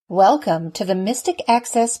Welcome to the Mystic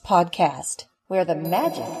Access Podcast, where the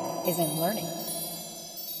magic is in learning.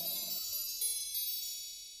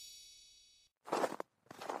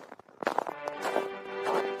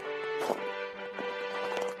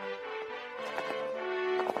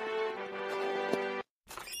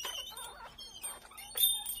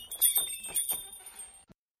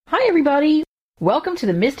 Hi, everybody. Welcome to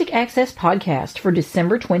the Mystic Access Podcast for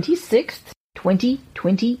December 26th,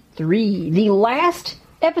 2023, the last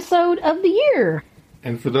episode of the year.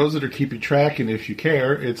 And for those that are keeping track, and if you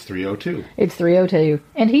care, it's 302. It's 302.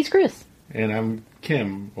 And he's Chris. And I'm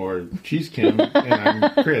Kim, or she's Kim, and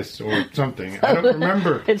I'm Chris, or something. I don't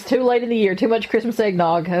remember. It's too late in the year. Too much Christmas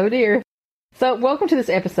eggnog. Oh, dear. So, welcome to this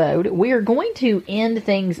episode. We are going to end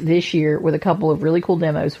things this year with a couple of really cool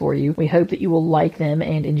demos for you. We hope that you will like them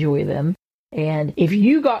and enjoy them. And if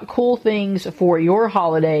you got cool things for your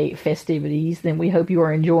holiday festivities, then we hope you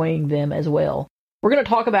are enjoying them as well. We're going to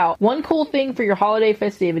talk about one cool thing for your holiday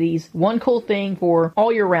festivities, one cool thing for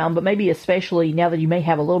all year round, but maybe especially now that you may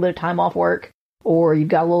have a little bit of time off work, or you've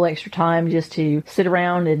got a little extra time just to sit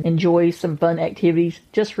around and enjoy some fun activities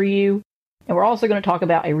just for you. And we're also going to talk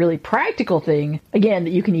about a really practical thing, again,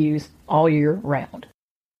 that you can use all year round.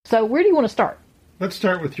 So where do you want to start? Let's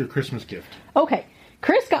start with your Christmas gift. Okay.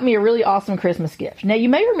 Chris got me a really awesome Christmas gift. Now, you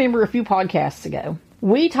may remember a few podcasts ago,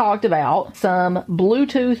 we talked about some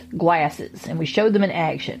Bluetooth glasses, and we showed them in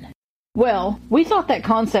action. Well, we thought that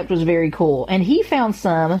concept was very cool, and he found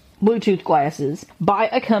some Bluetooth glasses by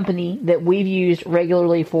a company that we've used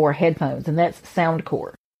regularly for headphones, and that's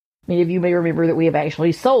Soundcore. Many of you may remember that we have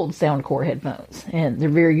actually sold Soundcore headphones, and they're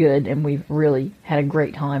very good, and we've really had a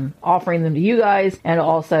great time offering them to you guys, and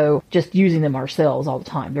also just using them ourselves all the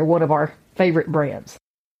time. They're one of our favorite brands.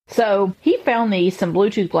 So he found some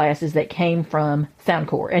Bluetooth glasses that came from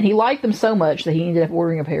Soundcore, and he liked them so much that he ended up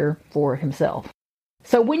ordering a pair for himself.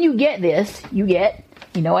 So when you get this, you get,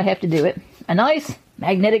 I have to do it, a nice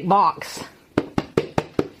magnetic box.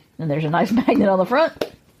 And there's a nice magnet on the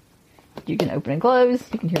front. You can open and close.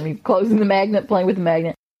 You can hear me closing the magnet, playing with the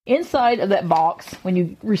magnet. Inside of that box, when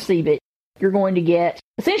you receive it, you're going to get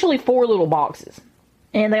essentially 4 little boxes.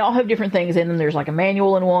 And they all have different things in them. There's like a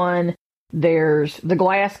manual in one. There's the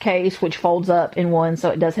glass case, which folds up in one,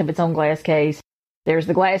 so it does have its own glass case. There's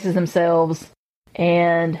the glasses themselves,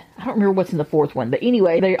 and I don't remember what's in the 4th one. But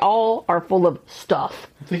anyway, they all are full of stuff.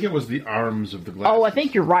 I think it was the arms of the glasses. Oh, I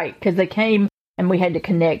think you're right, because they came and we had to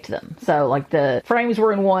connect them. So, like, the frames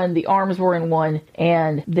were in one, the arms were in one,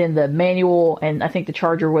 and then the manual, and I think the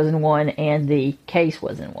charger was in one, and the case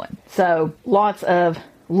was in one. So, lots of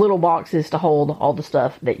little boxes to hold all the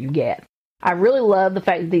stuff that you get. I really love the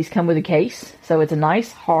fact that these come with a case. So it's a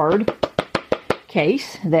nice hard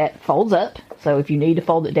case that folds up. So if you need to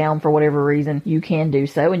fold it down for whatever reason, you can do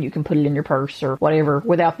so, and you can put it in your purse or whatever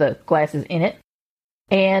without the glasses in it.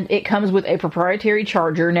 And it comes with a proprietary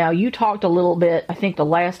charger. Now, you talked a little bit, I think the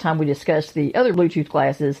last time we discussed the other Bluetooth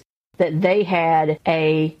glasses, that they had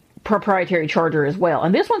a proprietary charger as well.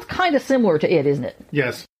 And this one's kind of similar to it, isn't it?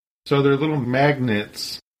 Yes. So they're little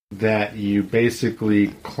magnets that you basically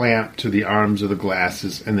clamp to the arms of the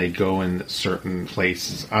glasses, and they go in certain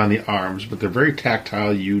places on the arms, but they're very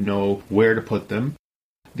tactile. You know where to put them.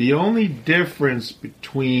 The only difference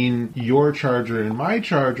between your charger and my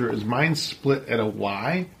charger is mine split at a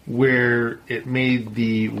Y, where it made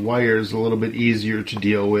the wires a little bit easier to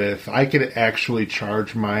deal with. I could actually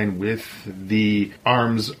charge mine with the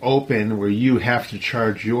arms open, where you have to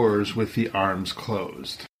charge yours with the arms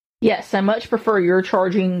closed. Yes, I much prefer your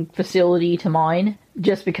charging facility to mine,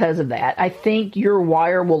 just because of that. I think your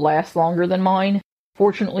wire will last longer than mine.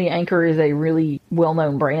 Fortunately, Anker is a really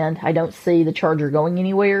well-known brand. I don't see the charger going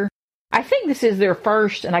anywhere. I think this is their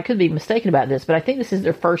first, and I could be mistaken about this, but I think this is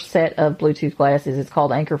their first set of Bluetooth glasses. It's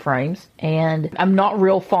called Anker frames, and I'm not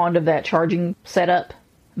real fond of that charging setup,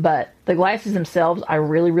 but the glasses themselves I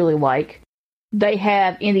really, really like. They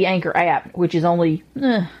have in the Anker app, which is only,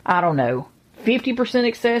 50%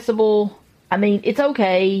 accessible. I mean, it's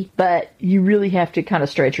okay, but you really have to kind of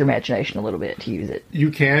stretch your imagination a little bit to use it.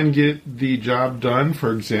 You can get the job done.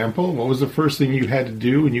 For example, what was the first thing you had to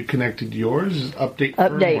do when you connected yours? Is update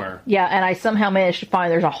firmware. Yeah, and I somehow managed to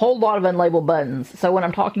find there's a whole lot of unlabeled buttons. So when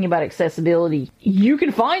I'm talking about accessibility, you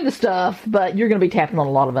can find the stuff, but you're going to be tapping on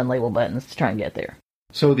a lot of unlabeled buttons to try and get there.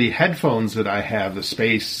 So the headphones that I have, the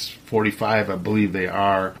Space 45, I believe they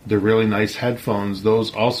are, they're really nice headphones.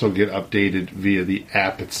 Those also get updated via the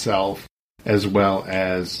app itself, as well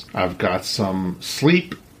as I've got some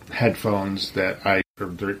sleep headphones they're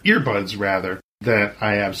earbuds rather, that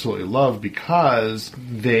I absolutely love because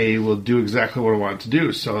they will do exactly what I want it to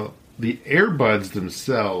do. So the earbuds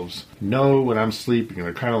themselves know when I'm sleeping.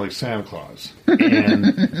 They're kind of like Santa Claus.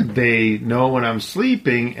 And they know when I'm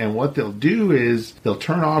sleeping, and what they'll do is they'll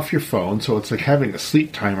turn off your phone. So it's like having a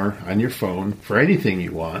sleep timer on your phone for anything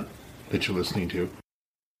you want that you're listening to.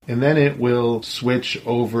 And then it will switch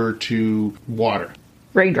over to water.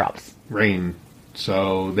 Raindrops. Rain.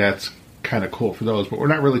 So that's kind of cool for those. But we're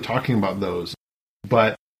not really talking about those.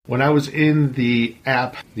 But when I was in the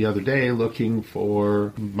app the other day looking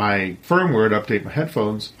for my firmware to update my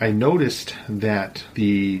headphones, I noticed that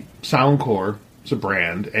the Soundcore is a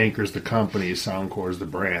brand. Anchor's the company, Soundcore is the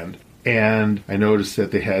brand. And I noticed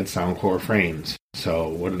that they had Soundcore frames. So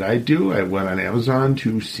what did I do? I went on Amazon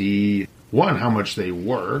to see, one, how much they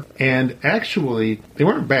were. And actually, they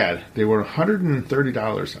weren't bad. They were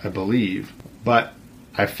 $130, I believe. But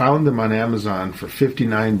I found them on Amazon for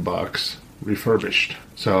 $59 refurbished.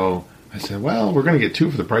 So I said, well, we're going to get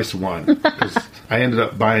two for the price of one. Because I ended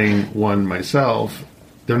up buying one myself.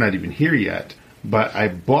 They're not even here yet. But I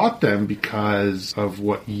bought them because of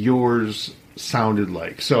what yours sounded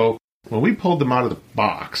like. So when we pulled them out of the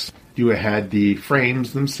box, you had the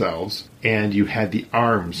frames themselves and you had the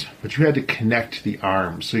arms, but you had to connect the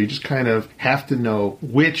arms. So you just kind of have to know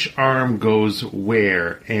which arm goes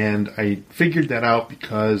where. And I figured that out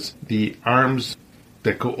because the arms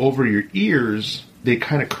that go over your ears, they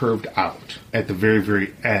kind of curved out at the very,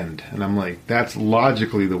 very end. And I'm like, that's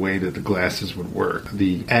logically the way that the glasses would work.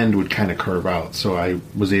 The end would kind of curve out. So I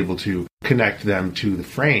was able to connect them to the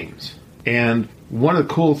frames. And one of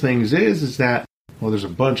the cool things is that, well, there's a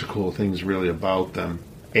bunch of cool things really about them.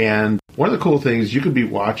 And one of the cool things, you could be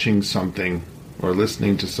watching something or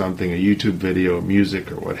listening to something, a YouTube video,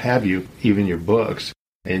 music, or what have you, even your books,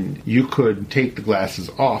 and you could take the glasses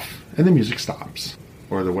off and the music stops,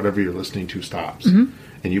 or the whatever you're listening to stops. Mm-hmm.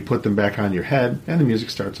 And you put them back on your head and the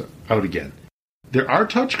music starts out again. There are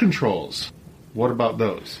touch controls. What about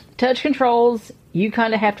those? Touch controls, you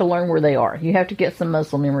kind of have to learn where they are. You have to get some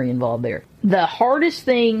muscle memory involved there. The hardest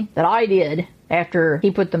thing that I did after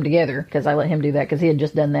he put them together, because I let him do that because he had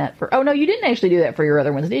just done that for... Oh, no, you didn't actually do that for your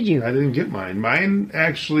other ones, did you? I didn't get mine. Mine,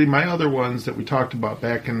 actually, my other ones that we talked about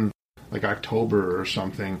back in like October or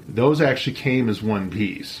something, those actually came as one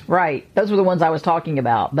piece. Right. Those were the ones I was talking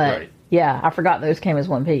about. But, right. Yeah, I forgot those came as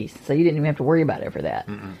one piece. So you didn't even have to worry about it for that.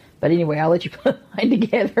 Mm-mm. But anyway, I'll let you put mine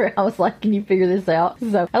together. I was like, can you figure this out?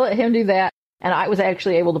 So I let him do that. And I was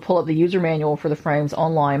actually able to pull up the user manual for the frames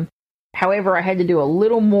online. However, I had to do a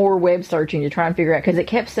little more web searching to try and figure out, because it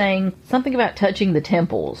kept saying something about touching the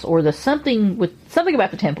temples, or something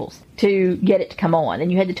about the temples to get it to come on.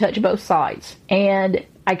 And you had to touch both sides. And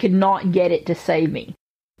I could not get it to save me.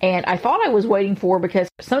 And I thought I was waiting for, because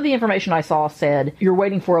some of the information I saw said you're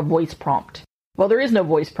waiting for a voice prompt. Well, there is no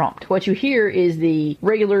voice prompt. What you hear is the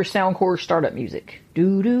regular Soundcore startup music.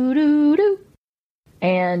 Do, do, do, do.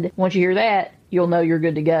 And once you hear that, you'll know you're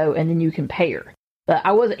good to go, and then you can pair. But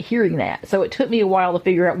I wasn't hearing that, so it took me a while to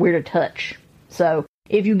figure out where to touch. So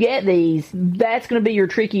if you get these, that's going to be your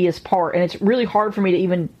trickiest part, and it's really hard for me to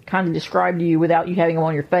even kind of describe to you without you having them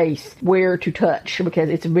on your face where to touch, because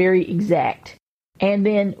it's very exact. And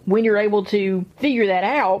then when you're able to figure that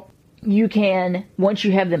out, you can, once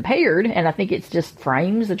you have them paired, and I think it's just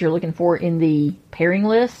frames that you're looking for in the pairing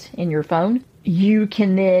list in your phone, you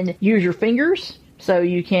can then use your fingers. So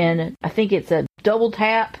you can, I think it's a double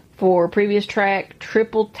tap for previous track,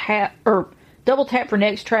 triple tap, or double tap for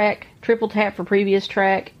next track, triple tap for previous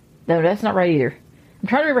track. No, that's not right either. I'm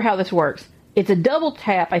trying to remember how this works. It's a double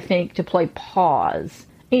tap, I think, to play pause.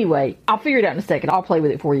 Anyway, I'll figure it out in a second. I'll play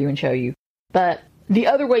with it for you and show you. But the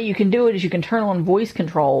other way you can do it is you can turn on voice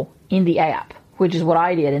control in the app, which is what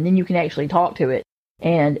I did. And then you can actually talk to it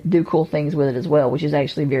and do cool things with it as well, which is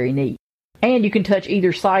actually very neat. And you can touch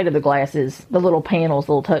either side of the glasses, the little panels,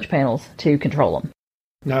 the little touch panels, to control them.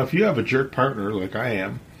 Now, if you have a jerk partner like I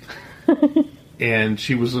am, and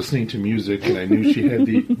she was listening to music, and I knew she had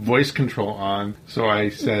the voice control on, so I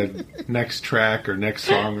said next track or next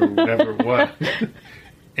song or whatever it was,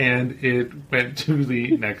 and it went to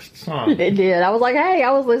the next song. It did. I was like, hey,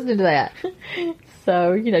 I was listening to that.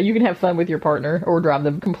 So, you can have fun with your partner or drive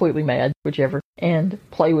them completely mad, whichever, and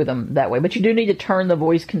play with them that way. But you do need to turn the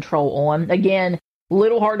voice control on. Again,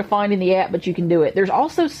 little hard to find in the app, but you can do it. There's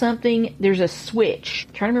also there's a switch.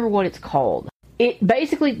 I'm trying to remember what it's called. It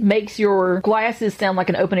basically makes your glasses sound like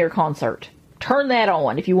an open-air concert. Turn that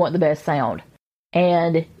on if you want the best sound.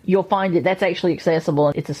 And you'll find that that's actually accessible.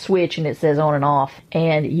 It's a switch and it says on and off.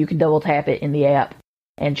 And you can double tap it in the app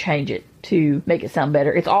and change it to make it sound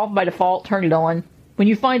better. It's off by default. Turn it on. When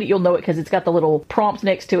you find it, you'll know it because it's got the little prompt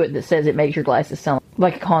next to it that says it makes your glasses sound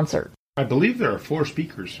like a concert. I believe there are 4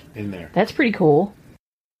 speakers in there. That's pretty cool.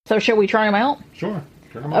 So shall we try them out? Sure.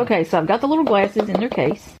 Turn them on. Okay, so I've got the little glasses in their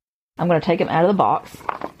case. I'm going to take them out of the box.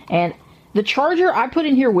 And the charger I put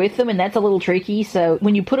in here with them, and that's a little tricky. So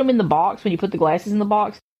when you put them in the box, when you put the glasses in the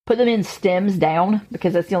box, put them in stems down,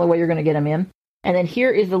 because that's the only way you're going to get them in. And then here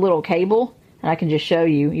is the little cable, and I can just show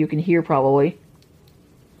you. You can hear probably.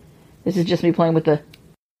 This is just me playing with the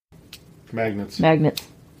magnets.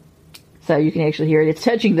 So you can actually hear it. It's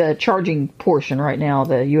touching the charging portion right now,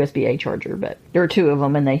 the USB-A charger, but there are two of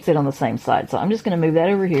them and they sit on the same side. So I'm just going to move that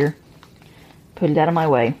over here, put it out of my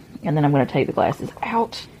way, and then I'm going to take the glasses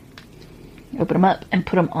out, open them up, and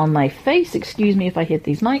put them on my face. Excuse me if I hit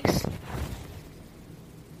these mics.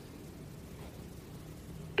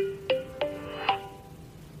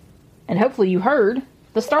 And hopefully you heard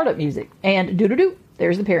the startup music. And doo-doo-doo,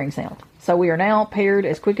 there's the pairing sound. So we are now paired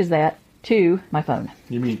as quick as that to my phone.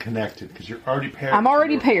 You mean connected, because you're already paired. I'm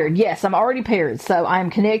already paired. Yes, I'm already paired. So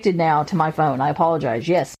I'm connected now to my phone. I apologize.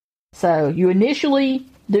 Yes. So you initially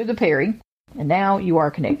do the pairing, and now you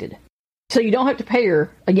are connected. So you don't have to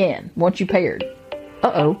pair again once you paired.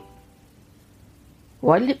 Uh-oh.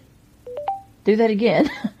 Why did it do that again?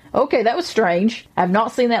 Okay, that was strange. I've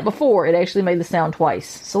not seen that before. It actually made the sound twice.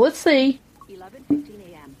 So let's see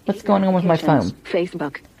 11:15 a.m. what's going on with my phone.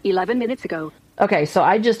 Facebook. 11 minutes ago. Okay, so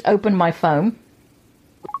I just opened my phone.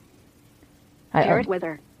 Carrot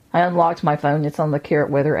weather. I unlocked my phone. It's on the Carrot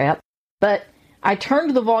Weather app. But I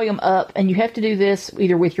turned the volume up, and you have to do this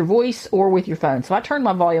either with your voice or with your phone. So I turned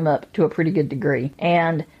my volume up to a pretty good degree.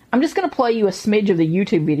 And I'm just going to play you a smidge of the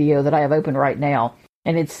YouTube video that I have open right now.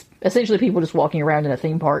 And it's essentially people just walking around in a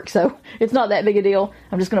theme park. So it's not that big a deal.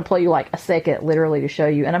 I'm just going to play you like a second, literally, to show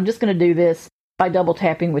you. And I'm just going to do this by double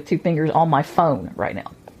tapping with two fingers on my phone right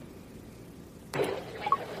now. It's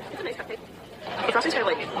a nice cupcake. The frosting's kind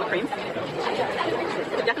of like whipped cream.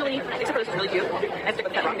 But definitely, except for this is really cute. I stick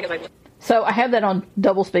with that rock because I... So I have that on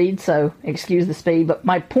double speed, so excuse the speed, but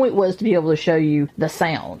my point was to be able to show you the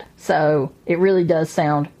sound. So it really does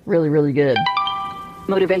sound really, really good.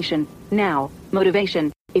 Motivation. Now,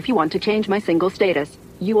 motivation. If you want to change my single status,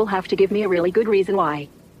 you will have to give me a really good reason why.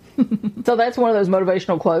 So that's one of those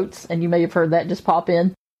motivational quotes, and you may have heard that just pop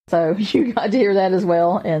in. So you got to hear that as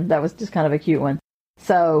well, and that was just kind of a cute one.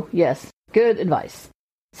 So, yes, good advice.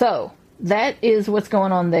 So, that is what's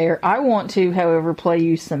going on there. I want to, however, play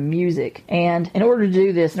you some music. And in order to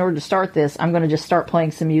do this, in order to start this, I'm going to just start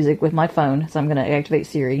playing some music with my phone. So I'm going to activate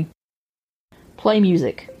Siri. Play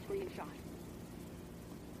music.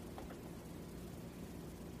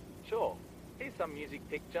 Sure. Here's some music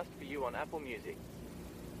picked just for you on Apple Music.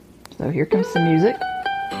 So here comes some music.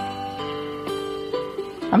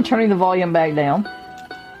 I'm turning the volume back down.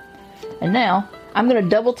 And now, I'm going to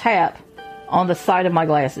double tap on the side of my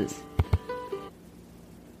glasses.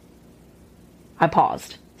 I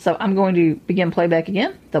paused. So I'm going to begin playback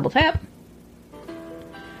again. Double tap.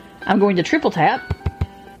 I'm going to triple tap.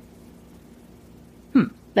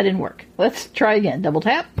 That didn't work. Let's try again. Double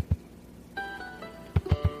tap.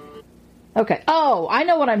 Okay. Oh, I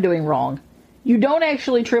know what I'm doing wrong. You don't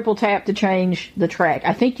actually triple tap to change the track.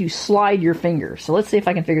 I think you slide your finger. So let's see if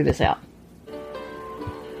I can figure this out.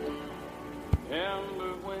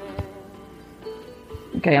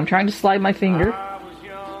 Okay, I'm trying to slide my finger.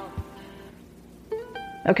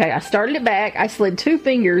 Okay, I started it back. I slid two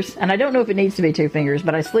fingers, and I don't know if it needs to be two fingers,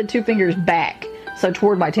 but I slid two fingers back, so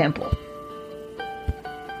toward my temple.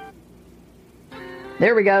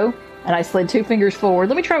 There we go. And I slid two fingers forward.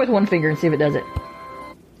 Let me try with one finger and see if it does it.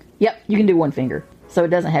 Yep, you can do one finger, so it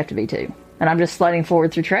doesn't have to be two. And I'm just sliding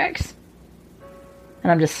forward through tracks.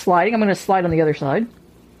 And I'm just sliding. I'm going to slide on the other side.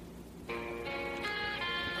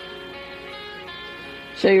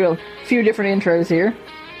 Show you a few different intros here.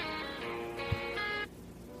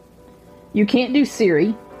 You can't do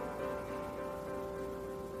Siri.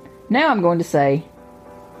 Now I'm going to say,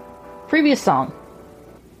 previous song.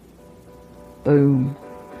 Boom.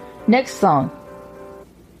 Next song.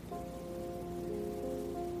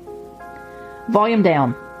 Volume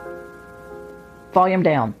down. Volume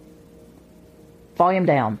down. Volume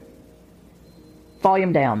down.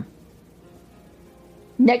 Volume down.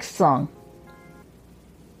 Next song.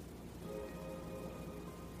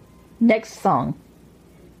 Next song.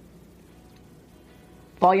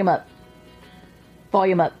 Volume up.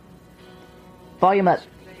 Volume up. Volume up.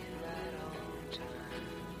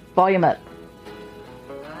 Volume up.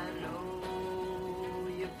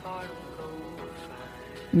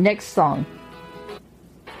 Next song.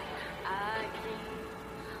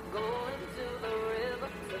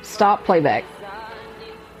 Stop playback.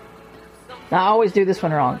 Now, I always do this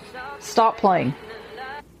one wrong. Stop playing.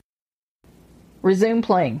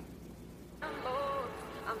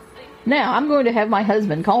 Now, I'm going to have my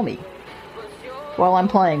husband call me while I'm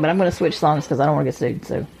playing, but I'm going to switch songs because I don't want to get sued,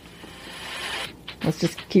 so let's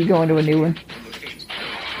just keep going to a new one.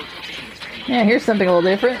 Yeah, here's something a little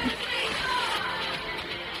different.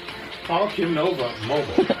 Call Kim Nova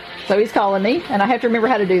mobile. So he's calling me, and I have to remember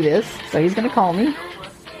how to do this, so he's going to call me.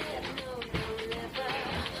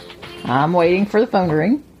 I'm waiting for the phone to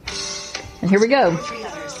ring. And here we go. 3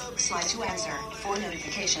 others. Slide to answer. 4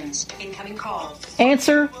 notifications. Incoming call.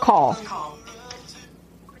 Answer call.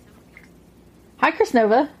 Hi, Chris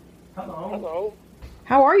Nova. Hello.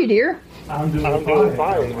 How are you, dear? I'm doing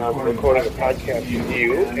fine. I'm recording a podcast with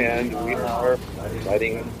you, and we are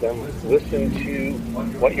letting them listen to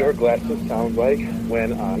what your glasses sound like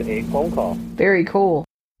when on a phone call. Very cool.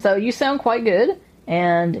 So you sound quite good,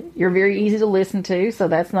 and you're very easy to listen to, so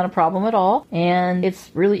that's not a problem at all. And it's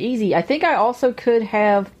really easy. I think I also could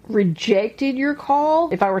have rejected your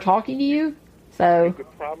call if I were talking to you. So You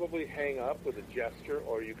could probably hang up with a gesture,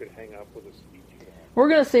 or you could hang up with a speech. we're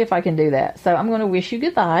going to see if I can do that. So I'm going to wish you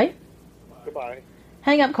goodbye. Goodbye.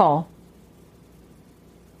 Hang up call.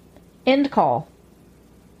 End call.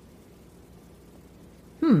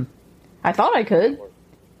 I thought I could.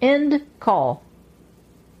 End call.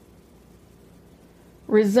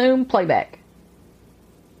 Resume playback.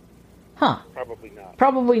 Huh. Probably not.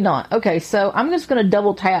 Probably not. Okay, so I'm just going to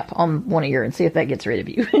double tap on one ear and see if that gets rid of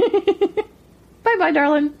you. Bye-bye,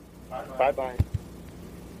 darling. Bye-bye.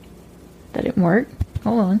 That didn't work.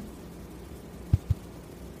 Hold on.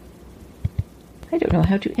 I don't know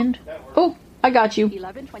how to end. Oh, I got you.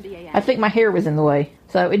 11:20 a.m. I think my hair was in the way.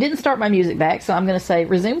 So it didn't start my music back, so I'm going to say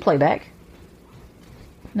resume playback.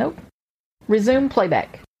 Nope. Resume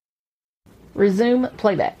playback. Resume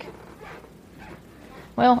playback.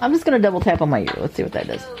 Well, I'm just going to double tap on my ear. Let's see what that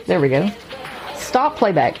does. There we go. Stop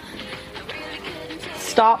playback.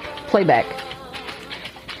 Stop playback.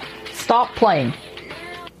 Stop playing.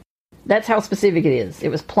 That's how specific it is. It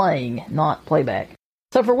was playing, not playback.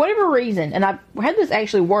 So for whatever reason, and I've had this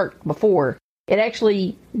actually work before, it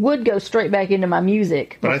actually would go straight back into my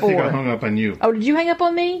music before. But I think I hung up on you. Oh, did you hang up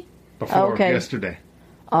on me? Before, okay. Yesterday.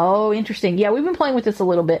 Oh, interesting. Yeah, we've been playing with this a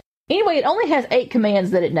little bit. Anyway, it only has 8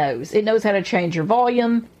 commands that it knows. It knows how to change your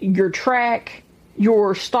volume, your track,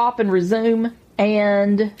 your stop and resume,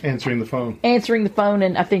 and Answering the phone.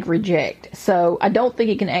 And I think reject. So I don't think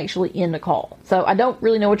it can actually end a call. So I don't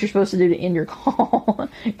really know what you're supposed to do to end your call,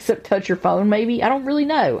 except touch your phone maybe. I don't really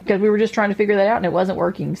know, because we were just trying to figure that out and it wasn't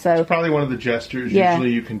working. So Probably one of the gestures. Yeah.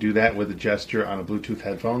 Usually you can do that with a gesture on a Bluetooth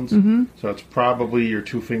headphones. Mm-hmm. So it's probably your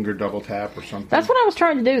 2-finger double tap or something. that's what I was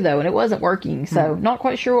trying to do though, and it wasn't working. So not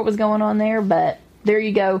quite sure what was going on there, but there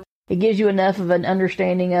you go. It gives you enough of an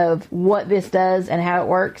understanding of what this does and how it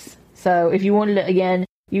works. So if you wanted to, again,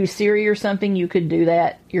 use Siri or something, you could do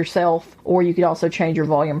that yourself, or you could also change your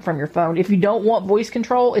volume from your phone. If you don't want voice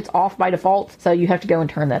control, it's off by default, so you have to go and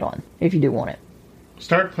turn that on if you do want it.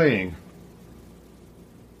 Start playing.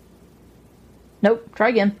 Nope, try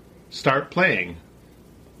again. Start playing.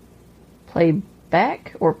 Play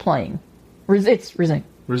back or playing? It's resume.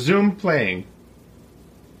 Resume playing.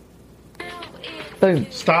 Boom.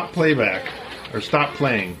 Stop playback. Or stop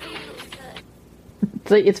playing.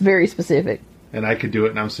 See, it's very specific. And I could do it,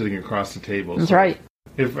 and I'm sitting across the table. That's so right.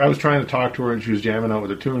 If I was trying to talk to her and she was jamming out with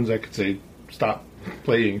her tunes, I could say, stop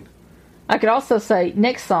playing. I could also say,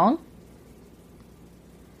 next song,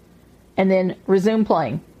 and then resume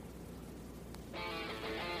playing.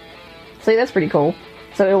 See, that's pretty cool.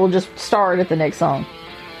 So it will just start at the next song.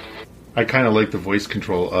 I kind of like the voice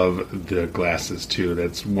control of the glasses, too.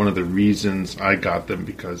 That's one of the reasons I got them,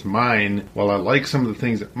 because mine, while I like some of the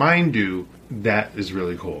things that mine do, that is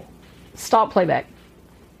really cool. Stop playback.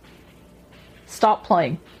 Stop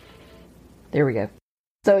playing. There we go.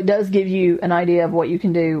 So it does give you an idea of what you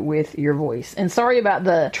can do with your voice. And sorry about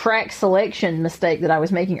the track selection mistake that I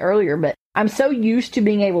was making earlier, but I'm so used to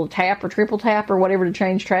being able to tap or triple tap or whatever to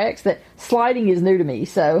change tracks that sliding is new to me.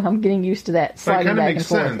 So I'm getting used to that sliding back and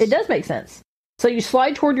forth. Sense. It does make sense. So you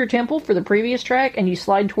slide toward your temple for the previous track and you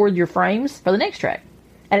slide toward your frames for the next track.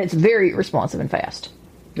 And it's very responsive and fast.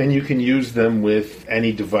 And you can use them with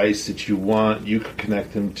any device that you want. You could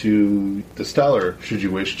connect them to the Stellar, should you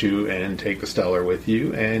wish to, and take the Stellar with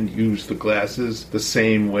you and use the glasses the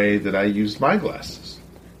same way that I used my glasses.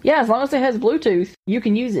 Yeah, as long as it has Bluetooth, you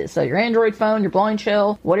can use it. So your Android phone, your blind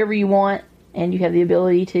shell, whatever you want, and you have the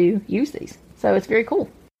ability to use these. So it's very cool.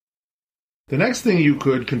 The next thing you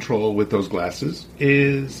could control with those glasses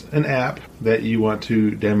is an app that you want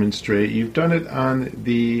to demonstrate. You've done it on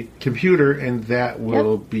the computer, and that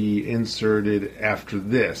will be inserted after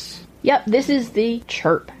this. Yep, this is the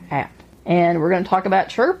Chirp app. And we're going to talk about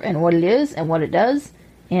Chirp and what it is and what it does.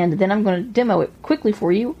 and then I'm going to demo it quickly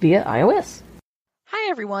for you via iOS. Hi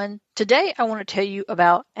everyone. Today I want to tell you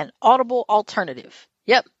about an Audible alternative.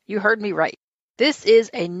 Yep, you heard me right. This is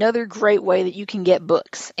another great way that you can get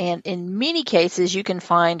books, and in many cases you can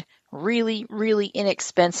find really, really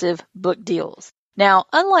inexpensive book deals. Now,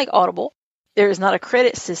 unlike Audible, there is not a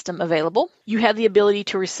credit system available. You have the ability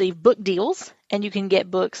to receive book deals, and you can get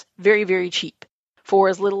books very, very cheap for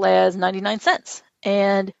as little as 99 cents.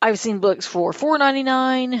 And I've seen books for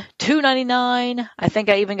 $4.99, $2.99. I think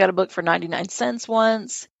I even got a book for 99 cents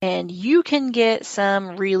once. And you can get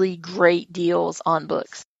some really great deals on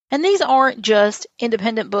books. And these aren't just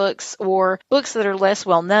independent books or books that are less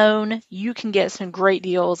well known. You can get some great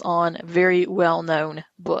deals on very well known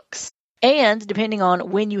books. And depending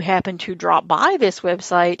on when you happen to drop by this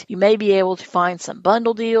website, you may be able to find some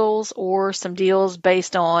bundle deals or some deals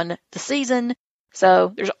based on the season.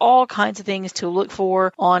 So there's all kinds of things to look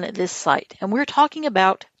for on this site. And we're talking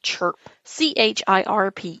about Chirp,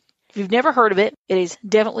 C-H-I-R-P. If you've never heard of it, it is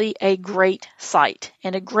definitely a great site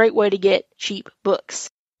and a great way to get cheap books.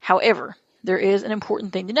 However, there is an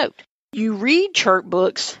important thing to note. You read Chirp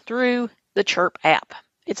books through the Chirp app.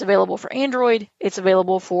 It's available for Android. It's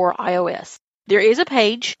available for iOS. There is a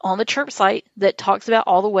page on the Chirp site that talks about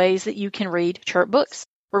all the ways that you can read Chirp books.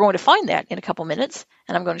 We're going to find that in a couple minutes,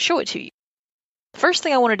 and I'm going to show it to you. The first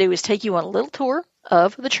thing I want to do is take you on a little tour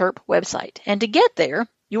of the Chirp website. And to get there,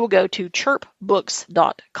 you will go to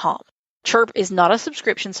chirpbooks.com. Chirp is not a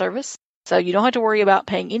subscription service, so you don't have to worry about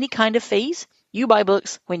paying any kind of fees. You buy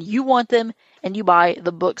books when you want them, and you buy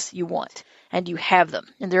the books you want, and you have them,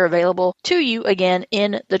 and they're available to you again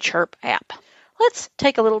in the Chirp app. Let's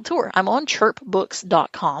take a little tour. I'm on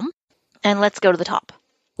chirpbooks.com, and let's go to the top.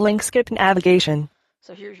 Link skip navigation.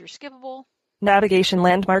 So here's your skippable. Navigation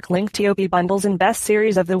landmark link TOP bundles and best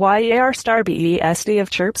series of the YER star BESD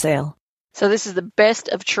of Chirp sale. So this is the best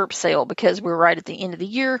of Chirp sale because we're right at the end of the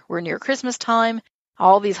year. We're near Christmas time.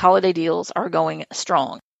 All these holiday deals are going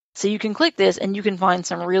strong. So you can click this and you can find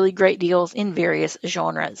some really great deals in various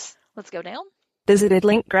genres. Let's go down. Visited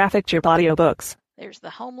link graphic Chirp audiobooks. There's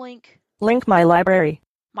the home link. Link my library.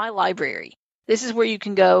 My library. This is where you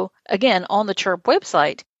can go, again, on the Chirp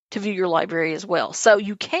website to view your library as well. So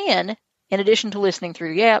you can, in addition to listening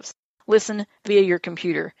through the apps, listen via your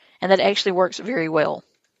computer. And that actually works very well.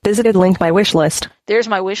 Visited link my wish list. There's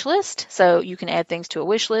my wish list. So you can add things to a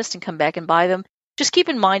wish list and come back and buy them. Just keep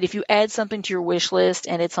in mind, if you add something to your wish list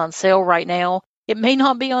and it's on sale right now, it may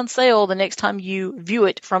not be on sale the next time you view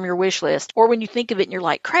it from your wish list. Or when you think of it and you're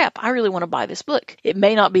like, crap, I really want to buy this book. It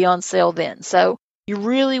may not be on sale then. So you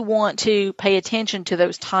really want to pay attention to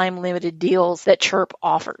those time-limited deals that Chirp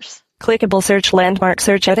offers. Clickable search landmark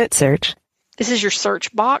search edit search. This is your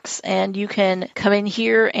search box, and you can come in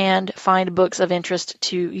here and find books of interest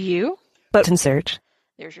to you. Button search.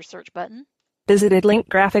 There's your search button. Visited link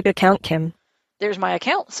graphic account Kim. There's my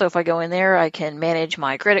account. So if I go in there, I can manage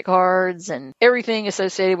my credit cards and everything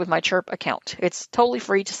associated with my Chirp account. It's totally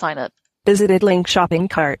free to sign up. Visited link shopping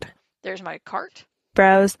cart. There's my cart.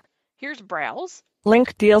 Browse. Here's browse.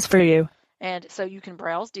 Link deals for you. And so you can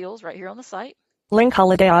browse deals right here on the site. Link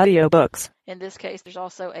holiday audiobooks. In this case, there's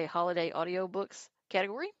also a holiday audiobooks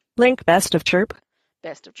category. Link best of Chirp.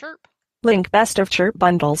 Best of Chirp. Link best of Chirp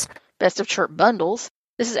bundles. Best of Chirp bundles.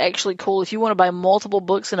 This is actually cool. If you want to buy multiple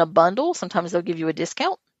books in a bundle, sometimes they'll give you a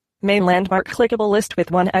discount. Main landmark clickable list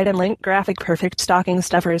with one item link graphic perfect stocking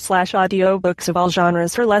stuffers / audiobooks of all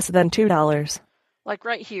genres for less than $2. Like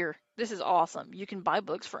right here. This is awesome. You can buy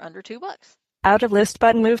books for under $2. Out of list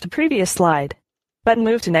button move to previous slide. Button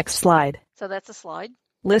move to next slide. So that's a slide.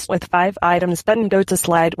 List with 5 items button go to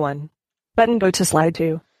slide 1. Button go to slide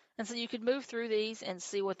 2. And so you could move through these and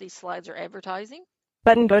see what these slides are advertising.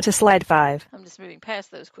 Button go to slide 5. I'm just moving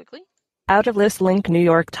past those quickly. Out of list link New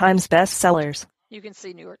York Times bestsellers. You can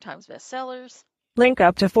see New York Times bestsellers. Link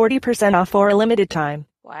up to 40% off for a limited time.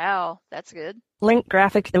 Wow, that's good. Link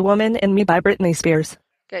graphic The Woman in Me by Britney Spears.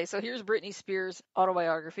 Okay, so here's Britney Spears'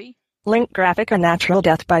 autobiography. Link graphic A Natural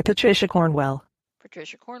Death by Patricia Cornwell.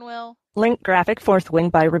 Patricia Cornwell. Link graphic Fourth Wing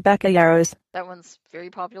by Rebecca Yarros. That one's very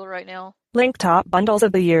popular right now. Link top bundles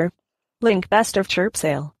of the year. Link best of Chirp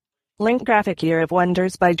sale. Link graphic Year of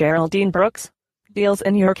Wonders by Geraldine Brooks. Deals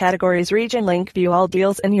in your categories region. Link view all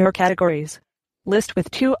deals in your categories. List with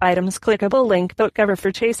 2 items clickable link book cover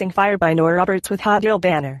for Chasing Fire by Nora Roberts with hot deal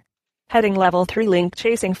banner. Heading level 3 link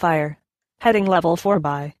Chasing Fire. Heading level 4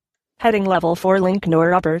 by. Heading level 4 link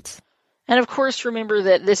Nora Roberts. And of course, remember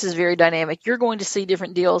that this is very dynamic. You're going to see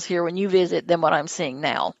different deals here when you visit than what I'm seeing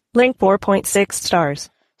now. Link 4.6 stars.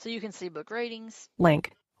 So you can see book ratings.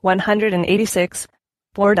 Link 186,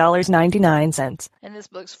 $4.99. And this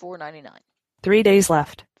book's $4.99. 3 days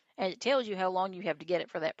left. And it tells you how long you have to get it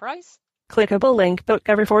for that price. Clickable link book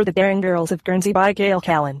cover for The Daring Girls of Guernsey by Gail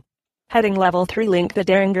Callan. Heading level 3 link The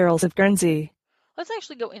Daring Girls of Guernsey. Let's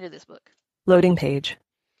actually go into this book. Loading page.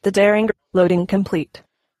 The Daring loading complete.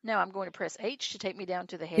 Now I'm going to press H to take me down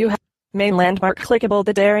to the heading. You have main landmark clickable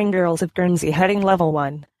The Daring Girls of Guernsey heading level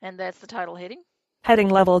 1. And that's the title heading. Heading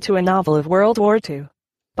level 2 a novel of World War II.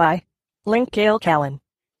 By Link Gail Callan.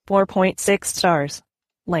 4.6 stars.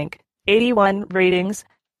 Link. 81 ratings.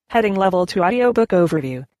 Heading level 2 audiobook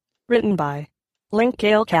overview. Written by Link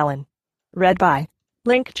Gail Callan. Read by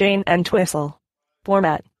Link Jane and Twistle.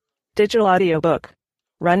 Format. Digital audiobook.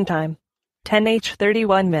 Runtime.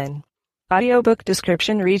 10h31 min. Audiobook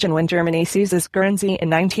description region when Germany seizes Guernsey in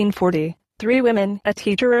 1940. 3 women, a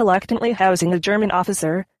teacher reluctantly housing a German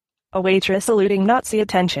officer, a waitress eluding Nazi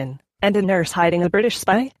attention, and a nurse hiding a British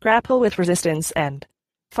spy, grapple with resistance and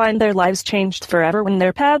find their lives changed forever when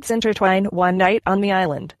their paths intertwine one night on the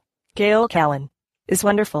island. Gail Callan. Is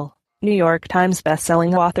wonderful. New York Times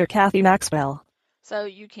bestselling author Kathy Maxwell. So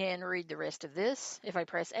you can read the rest of this. If I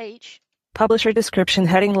press H, Publisher description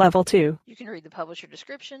heading level 2. you can read the publisher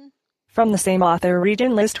description. From the same author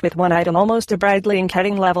region list with one item almost a bride link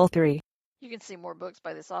heading level 3. You can see more books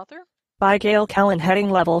by this author. By Gail Callan heading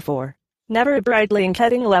level 4. Never a bride link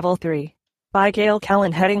heading level 3. By Gail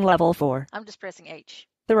Callan heading level 4. I'm just pressing H.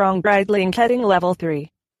 The wrong bride link heading level 3.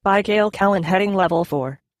 By Gail Callan heading level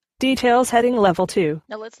 4. Details heading level 2.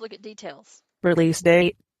 Now let's look at details. Release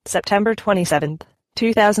date, September 27th,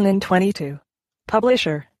 2022.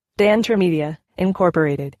 Publisher, Danter Media,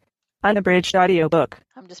 Incorporated. Unabridged audiobook.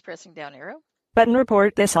 I'm just pressing down arrow. Button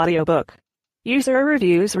report this audiobook. User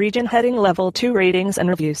reviews region heading level 2 ratings and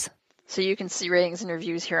reviews. So you can see ratings and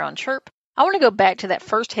reviews here on Chirp. I want to go back to that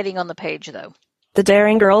first heading on the page though. The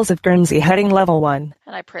Daring Girls of Guernsey heading level 1.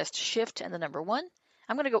 And I pressed Shift and the number 1.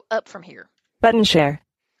 I'm going to go up from here. Button share.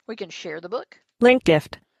 We can share the book. Link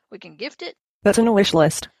gift. We can gift it. Button wish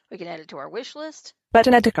list. We can add it to our wish list.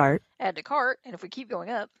 Button add to cart. Add to cart. And if we keep going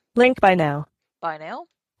up, Link buy now. buy now.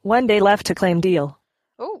 1 day left to claim deal.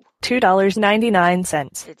 Oh,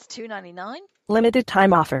 $2.99. it's $2.99. Limited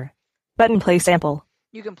time offer. Button play sample.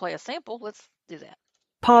 You can play a sample. Let's do that.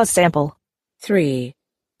 Pause sample. 3.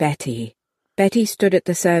 Betty. Betty stood at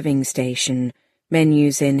the serving station,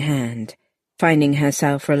 menus in hand, finding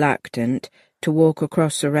herself reluctant to walk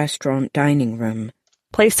across the restaurant dining room.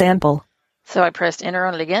 Play sample. So I pressed enter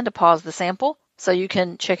on it again to pause the sample. So you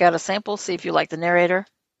can check out a sample, see if you like the narrator.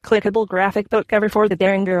 Clickable graphic book cover for The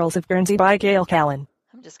Daring Girls of Guernsey by Gail Callan.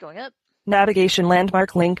 I'm just going up. Navigation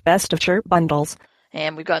landmark link best of chirp bundles.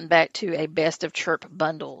 And we've gotten back to a best of Chirp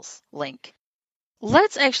bundles link.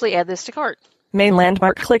 Let's actually add this to cart. Main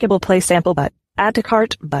landmark clickable play sample but add to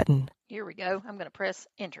cart button. Here we go. I'm going to press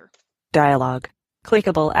enter. Dialogue.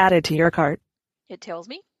 Clickable added to your cart. It tells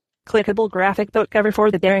me. Clickable graphic book cover for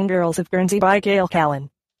The Daring Girls of Guernsey by Gail Callan.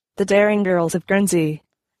 The Daring Girls of Guernsey.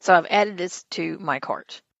 So I've added this to my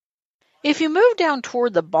cart. If you move down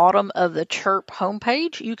toward the bottom of the Chirp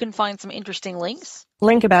homepage, you can find some interesting links.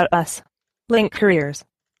 Link about us. Link careers.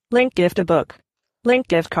 Link gift a book. Link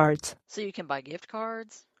gift cards. So you can buy gift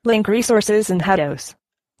cards. Link resources and how-tos.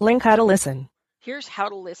 Link how to listen. Here's how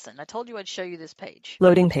to listen. I told you I'd show you this page.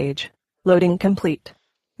 Loading page. Loading complete.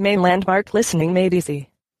 Main landmark listening made easy.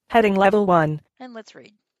 Heading level 1. And let's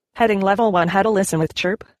read. Heading level 1 how to listen with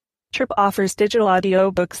Chirp. Chirp offers digital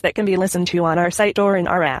audio books that can be listened to on our site or in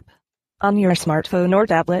our app. On your smartphone or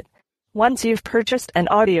tablet. Once you've purchased an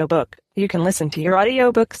audiobook, you can listen to your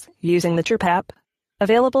audiobooks using the Chirp app.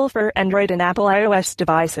 Available for Android and Apple iOS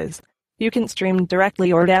devices. You can stream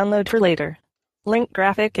directly or download for later. Link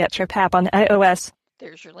graphic at Chirp app on iOS.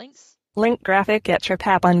 There's your links. Link graphic at Chirp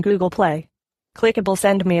app on Google Play. Clickable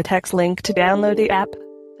send me a text link to download the app.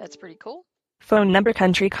 That's pretty cool. Phone number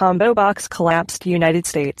country combo box collapsed United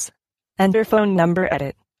States. Enter phone number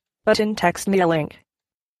edit. Button text me a link.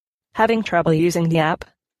 Having trouble using the app?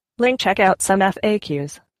 Link check out some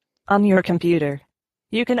FAQs. On your computer.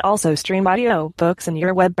 You can also stream audio books in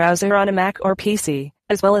your web browser on a Mac or PC,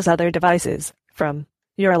 as well as other devices, from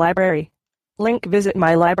your library. Link visit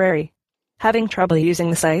my library. Having trouble using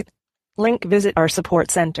the site? Link visit our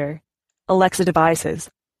support center. Alexa devices.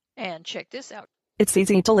 And check this out. It's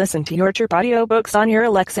easy to listen to your Chirp audiobooks on your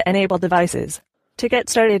Alexa-enabled devices. To get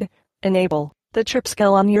started, enable the Chirp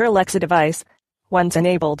skill on your Alexa device. Once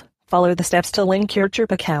enabled, follow the steps to link your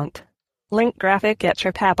Chirp account. Link graphic at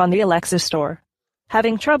Chirp app on the Alexa store.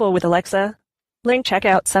 Having trouble with Alexa? Link check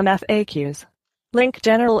out some FAQs. Link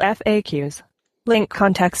general FAQs. Link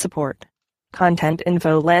contact support. Content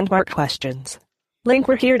info landmark questions. Link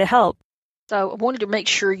we're here to help. So I wanted to make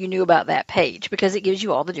sure you knew about that page because it gives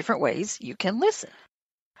you all the different ways you can listen.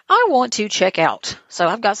 I want to check out. So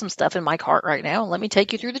I've got some stuff in my cart right now, and let me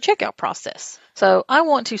take you through the checkout process. So I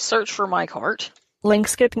want to search for my cart. Link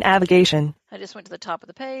skip navigation. I just went to the top of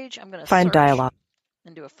the page. I'm going to Find search dialog.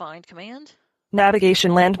 and do a find command.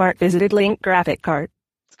 Navigation landmark visited link graphic cart.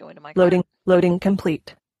 Let's go into my Loading. cart. Loading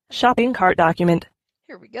complete. Shopping cart document.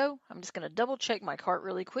 Here we go. I'm just going to double check my cart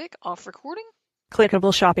really quick. Off recording.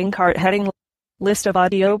 Clickable shopping cart heading. List of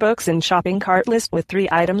audiobooks in shopping cart list with 3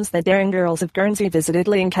 items. The Daring Girls of Guernsey visited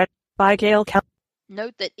link by Gail Cal.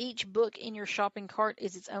 Note that each book in your shopping cart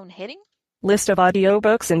is its own heading. List of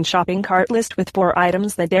audiobooks in shopping cart list with 4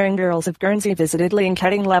 items. The Daring Girls of Guernsey visited link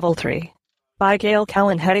heading level 3. By Gail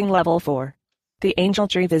Callan heading level 4. The Angel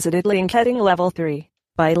Tree visited link heading level 3.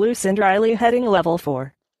 By Lucinda Riley heading level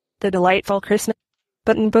 4. The Delightful Christmas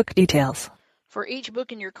button book details. For each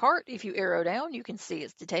book in your cart, if you arrow down, you can see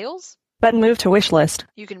its details. Button move to wish list.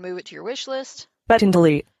 You can move it to your wish list. Button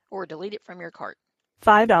delete. Or delete it from your cart.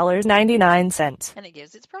 $5.99. And it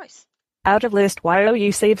gives its price. Out of list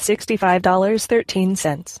YOU save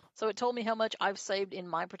 $65.13. So it told me how much I've saved in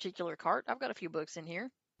my particular cart. I've got a few books in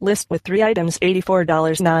here. List with 3 items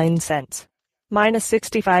 $84.09. Minus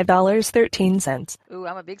 $65.13. Ooh,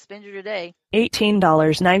 I'm a big spender today.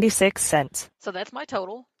 $18.96. So that's my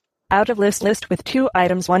total. Out of list with 2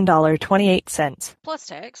 items $1.28. Plus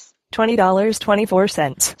tax.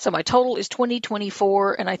 $20.24. So my total is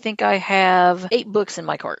 $20.24, and I think I have 8 books in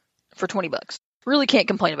my cart for $20. Really can't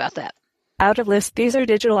complain about that. Out of list, these are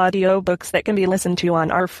digital audio books that can be listened to on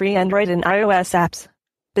our free Android and iOS apps.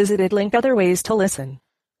 Visited link other ways to listen.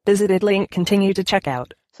 Visited link continue to check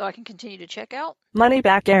out. So I can continue to check out. Money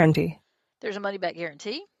back guarantee. There's a money back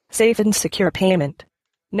guarantee. Safe and secure payment.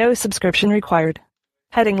 No subscription required.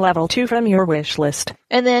 Heading level 2 from your wish list.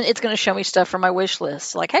 And then it's going to show me stuff from my wish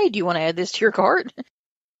list. Like, hey, do you want to add this to your cart?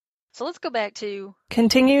 So let's go back to...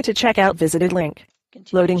 Continue to check out visited link.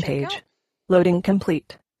 Loading page. Loading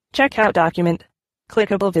complete. Checkout document.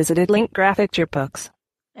 Clickable visited link graphic checkbooks.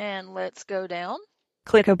 And let's go down.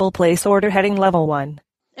 Clickable place order heading level 1.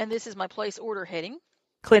 And this is my place order heading.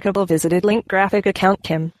 Clickable visited link graphic account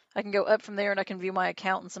Kim. I can go up from there and I can view my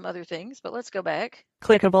account and some other things, but let's go back.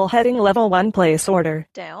 Clickable heading level 1 place order.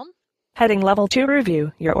 Down. Heading level 2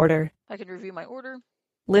 review your order. I can review my order.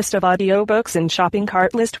 List of audiobooks in shopping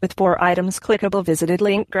cart list with 4 items. Clickable visited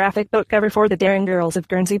link graphic book cover for The Daring Girls of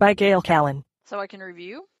Guernsey by Gail Callan. So I can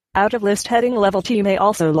review. Out of list heading level 2 you may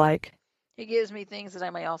also like. It gives me things that I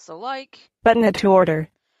may also like. Button add to order.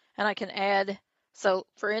 And I can add, so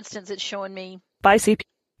for instance it's showing me. By CP.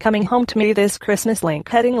 Coming home to me this Christmas link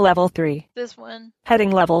heading level 3. This one. Heading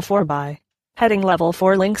level 4 by. Heading level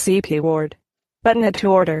 4 link CP ward. Button add to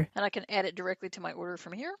order. And I can add it directly to my order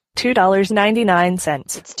from here.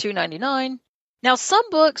 $2.99. It's $2.99. Now some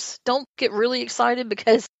books don't get really excited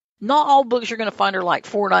because not all books you're going to find are like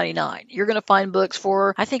 $4.99. You're going to find books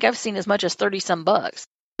for, I think I've seen as much as 30 some bucks.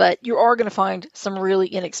 But you are going to find some really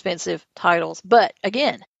inexpensive titles. But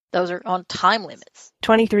again, those are on time limits.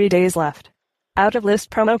 23 days left. Out of list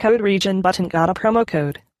promo code region button got a promo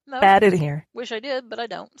code. No, added here. Wish I did, but I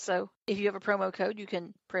don't. So if you have a promo code, you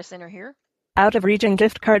can press enter here. Out of region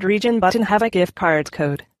gift card region button have a gift card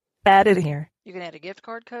code. Added here. You can add a gift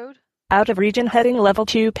card code. Out of region heading level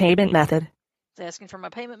 2 payment method. It's asking for my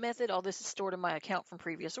payment method. All this is stored in my account from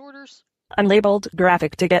previous orders. Unlabeled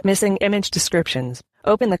graphic to get missing image descriptions.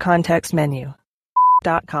 Open the context menu.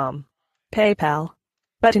 .com. PayPal.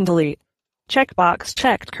 Button delete. Checkbox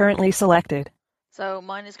checked currently selected. So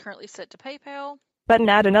mine is currently set to PayPal. Button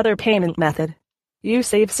add another payment method. You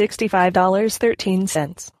save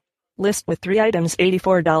 $65.13. List with 3 items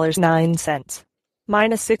 $84.09.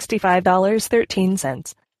 Minus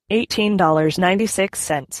 $65.13.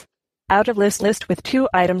 $18.96. Out of list with 2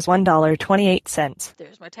 items $1.28.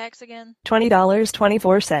 There's my tax again.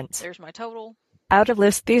 $20.24. There's my total. Out of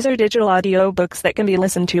list, these are digital audio books that can be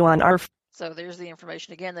listened to on our... So there's the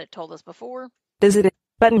information again that it told us before. Visited.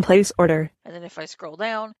 Button place order. And then if I scroll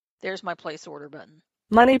down, there's my place order button.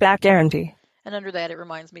 Money back guarantee. And under that, it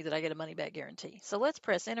reminds me that I get a money back guarantee. So let's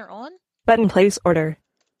press enter on. Button place order.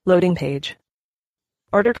 Loading page.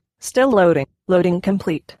 Order still loading. Loading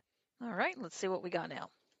complete. All right, let's see what we got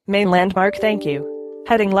now. Main landmark, thank you.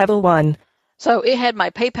 Heading level 1. So it had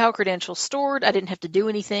my PayPal credentials stored. I didn't have to do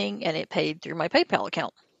anything, and it paid through my PayPal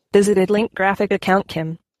account. Visited link graphic account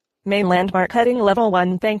Kim. Main landmark heading level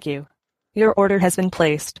 1, thank you. Your order has been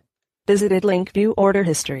placed. Visited link view order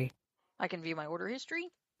history. I can view my order history.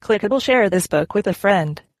 Clickable share this book with a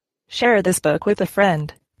friend. Share this book with a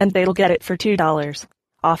friend, and they'll get it for $2.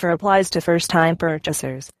 Offer applies to first-time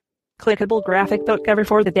purchasers. Clickable graphic book cover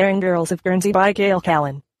for The Daring Girls of Guernsey by Gail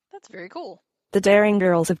Callan. That's very cool. The Daring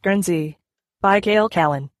Girls of Guernsey by Gail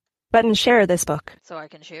Callan. Button share this book. So I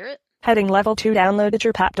can share it? Heading level 2 download at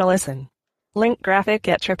your app to listen. Link graphic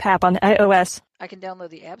at your app on iOS. I can download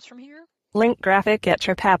the apps from here? Link graphic at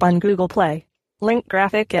your app on Google Play. Link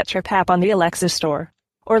graphic at your app on the Alexa Store.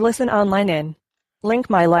 Or listen online in. Link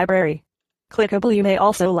My Library. Clickable you may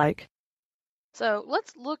also like. So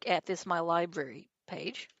let's look at this My Library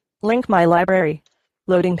page. Link My Library.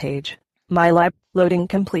 Loading page. Loading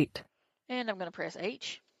complete. And I'm going to press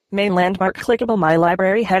H. Main landmark clickable My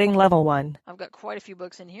Library heading level 1. I've got quite a few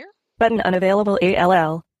books in here. Button unavailable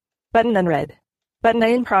ALL. Button unread. Button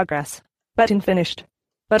in progress. Button finished.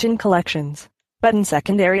 Button collections. Button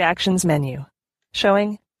secondary actions menu.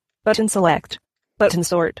 Showing. Button select. Button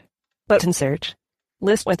sort. Button search.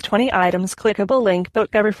 List with 20 items clickable link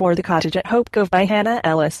book cover for The Cottage at Hope Cove by Hannah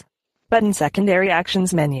Ellis. Button secondary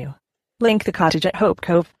actions menu. Link The Cottage at Hope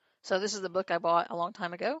Cove. So this is the book I bought a long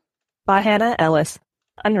time ago? By Hannah Ellis.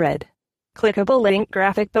 Unread. Clickable link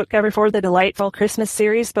graphic book cover for the delightful Christmas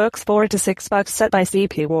series books $4 to $6 set by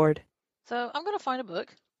C.P. Ward. So I'm going to find a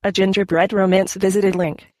book. A gingerbread romance visited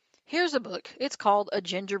link. Here's a book. It's called A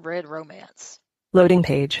Gingerbread Romance. Loading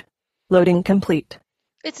page. Loading complete.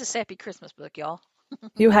 It's a sappy Christmas book, y'all.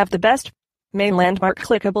 You have the best. Main landmark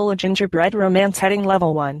clickable A Gingerbread Romance heading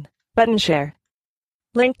level 1. Button share.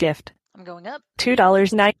 Link gift. I'm going up.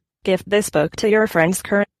 $2.9. Gift this book to your friends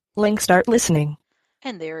current. Link start listening.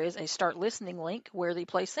 And there is a start listening link where the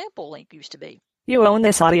play sample link used to be. You own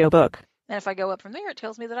this audiobook. And if I go up from there, it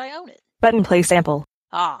tells me that I own it. Button play sample.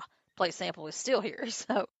 Ah, play sample is still here,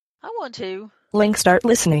 so I want to Link start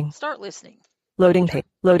listening. start listening. Loading page.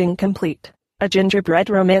 Loading complete. A gingerbread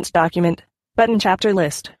romance document. Button chapter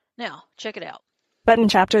list. Now, check it out. Button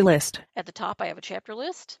chapter list. At the top, I have a chapter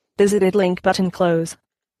list. Visited link button close.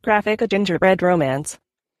 Graphic A Gingerbread Romance.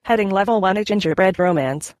 Heading level 1 A Gingerbread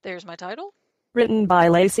Romance. There's my title. Written by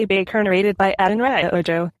Lacey Baker, narrated by Adanraya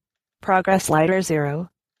Ojo. Progress slider 0.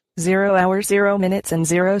 0 hours 0 minutes and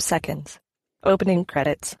 0 seconds. Opening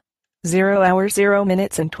credits. 0 hours 0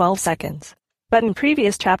 minutes and 12 seconds. Button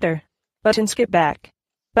previous chapter. Button skip back.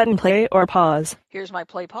 Button play or pause. Here's my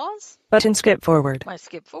play pause. Button skip forward. My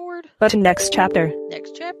skip forward. Button next chapter.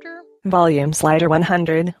 Next chapter. Volume slider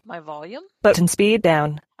 100. My volume. Button speed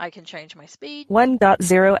down. I can change my speed.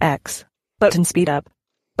 1.0x. Button speed up.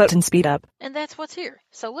 Button speed up. And that's what's here.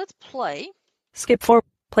 So let's play. Skip for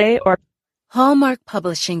play or Hallmark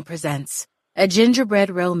Publishing presents A Gingerbread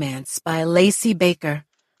Romance by Lacey Baker.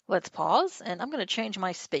 Let's pause, and I'm going to change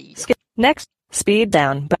my speed. skip. Next. Speed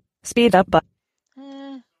down. Speed up.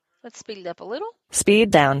 Let's speed it up a little.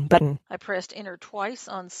 Speed down button. I pressed enter twice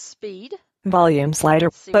on speed. Volume slider.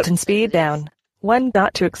 Let's see what Button it speed is. down.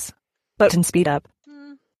 1.2x. Button speed up.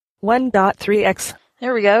 1.3x.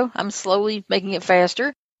 There we go. I'm slowly making it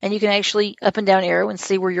faster. And you can actually up and down arrow and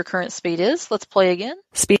see where your current speed is. Let's play again.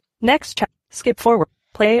 Speed. Next chapter. Skip forward.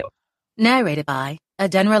 Play. Narrated by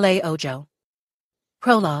Adenrale Ojo.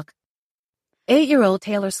 Prologue. 8-year-old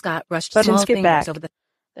Taylor Scott brushed Button small skip fingers back. over the...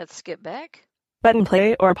 Let's skip back. Button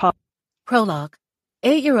play or pause. Prologue.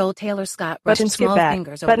 8-year-old Taylor Scott brushed Button skip small back.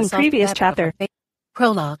 fingers over Button the soft previous fabric of chapter. her face.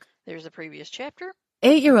 Prologue. There's the previous chapter.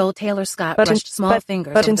 8-year-old Taylor Scott Button- brushed small but-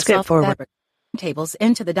 fingers button over the skip soft forward. fabric tables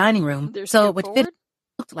into the dining room, There's so skip it would forward. fit.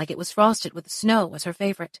 Looked like it was frosted with snow was her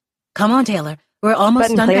favorite. Come on, Taylor. We're almost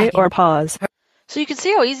Button done play packing. or pause. So you can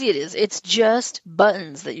see how easy it is. It's just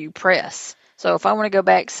buttons that you press. So if I want to go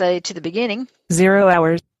back, say, to the beginning, 0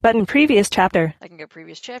 hours. Button previous chapter. I can go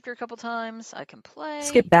previous chapter a couple times. I can play.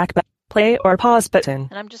 Skip back. Play or pause button.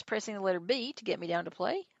 And I'm just pressing the letter B to get me down to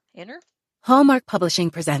play. Enter. Hallmark Publishing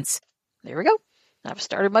presents. There we go. I've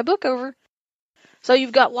started my book over. So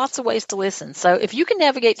you've got lots of ways to listen. So if you can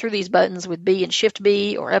navigate through these buttons with B and Shift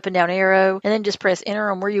B or up and down arrow, and then just press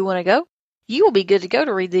enter on where you want to go, you will be good to go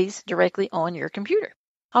to read these directly on your computer.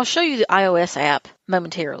 I'll show you the iOS app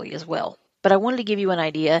momentarily as well, but I wanted to give you an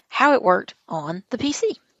idea how it worked on the PC.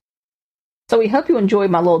 So we hope you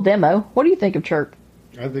enjoyed my little demo. What do you think of Chirp?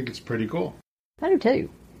 I think it's pretty cool. I do too.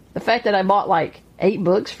 The fact that I bought like 8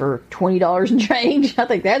 books for $20 and change, I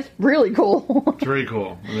think that's really cool. It's very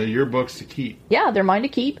cool. They're your books to keep. Yeah, they're mine to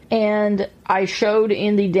keep. And I showed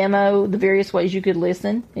in the demo the various ways you could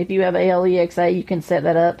listen. If you have ALEXA, you can set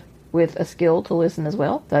that up with a skill to listen as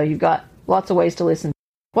well. So you've got lots of ways to listen.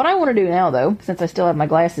 What I want to do now, though, since I still have my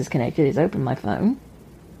glasses connected, is open my phone.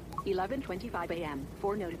 11:25 a.m.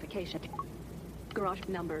 for notification. Garage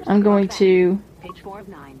numbers. I'm going to Page 4 of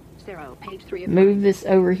 9. 0. Page 3 of move 9. this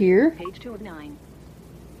over here. Page 2 of 9.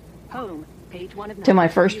 Home. Page 1 of To my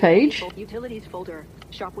first page. Utilities folder.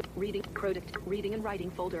 Shop with reading, product, reading and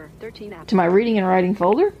writing folder. 13 apps. To my reading and writing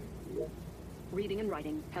folder. Reading and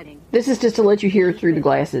writing heading. This is just to let you hear through the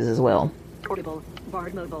glasses as well. Portable,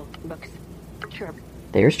 Bard mobile, books. Chirp.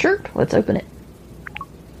 There's Chirp. Let's open it.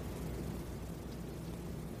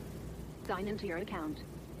 Sign into your account.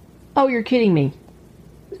 Oh, you're kidding me.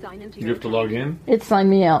 Sign into You your have to account. log in? It signed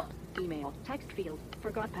me out. Email, text field,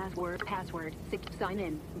 forgot password, sign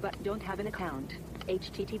in, but don't have an account.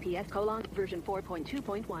 HTTPS: version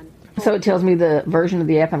 4.2.1. So it tells me the version of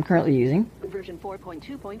the app I'm currently using. Version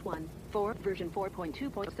 4.2.1. Version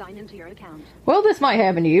 4.2. Sign into your account. Well, this might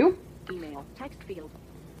happen to you. Email, text field.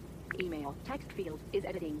 Email, text field is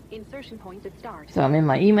editing. Insertion points at start. So I'm in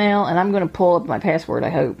my email, and I'm going to pull up my password, I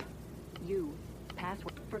hope.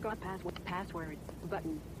 Password, forgot password,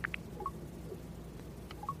 button.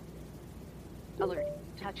 Alert,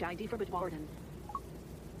 touch ID for Bitwarden.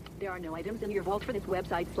 There are no items in your vault for this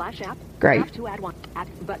website /app. Great. Have to add one. Add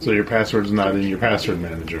button. So your password's not in your password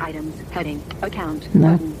manager. Items, heading, account,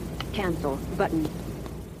 No. button, cancel, button.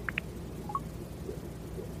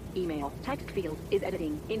 Email, text field is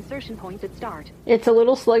editing. Insertion points at start. It's a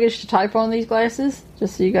little sluggish to type on these glasses,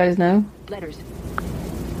 just so you guys know. Letters.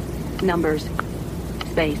 Numbers.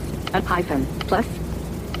 Space. A hyphen. Plus.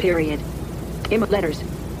 Period. Letters.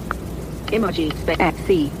 Emoji. Space.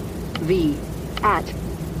 C. V. At.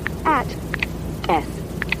 S.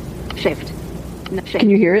 Shift. Can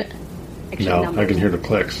you hear it? No, I can hear the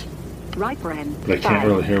clicks. Right paren. But I can't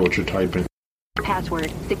really hear what you're typing.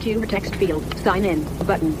 Password. Secure text field. Sign in.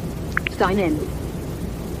 Button. Sign in.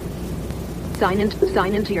 Sign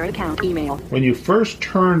into your account. Email. When you first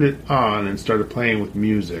turned it on and started playing with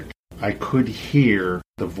music, I could hear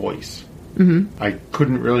the voice. Mm-hmm. I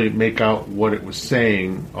couldn't really make out what it was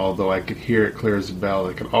saying, although I could hear it clear as a bell.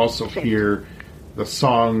 I could also hear the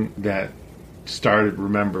song that started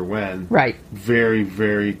Remember When Right. very,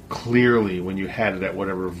 very clearly when you had it at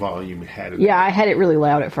whatever volume you had it Yeah, at. I had it really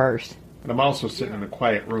loud at first. And I'm also sitting in a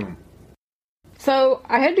quiet room. So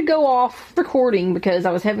I had to go off recording because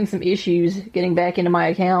I was having some issues getting back into my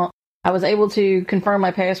account. I was able to confirm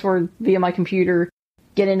my password via my computer,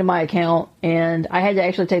 get into my account, and I had to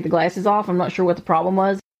actually take the glasses off. I'm not sure what the problem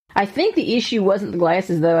was. I think the issue wasn't the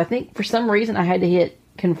glasses, though. I think for some reason I had to hit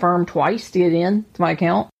confirm twice to get in to my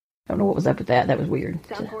account. I don't know what was up with that. That was weird.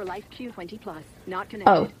 Soundcore Life Q20 Plus. Not connected.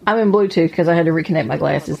 Oh, I'm in Bluetooth because I had to reconnect my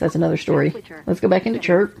glasses. That's another story. Let's go back into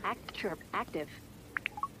Chirp. Chirp. Active.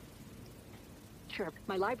 Chirp.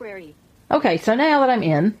 My library. Okay, so now that I'm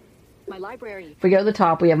in, My library. if we go to the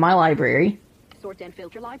top, we have my library. Sort and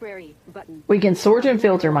filter library. Button. We can sort and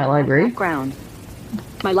filter my library. Background.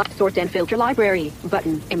 Sort and filter library.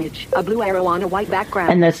 Button. Image. A blue arrow on a white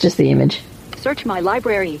background. And that's just the image. Search my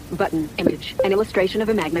library. Button. Image. An illustration of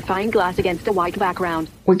a magnifying glass against a white background.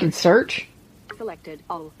 We can search. Selected.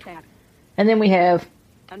 All. Tab. And then we have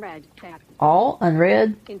Unread. Tab. all,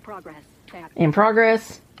 unread, In progress. Tab. in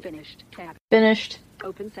progress, Finished. Tab. finished.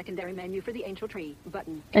 Open secondary menu for the Angel Tree.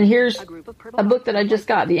 Button. And here's A group of purple a book that I just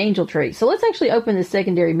got, The Angel Tree. So let's actually open the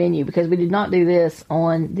secondary menu because we did not do this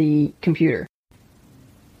on the computer.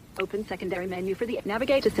 Open secondary menu for the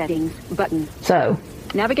navigate to settings. Button. So,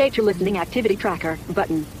 Navigate to listening activity tracker.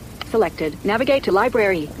 Button. Selected. Navigate to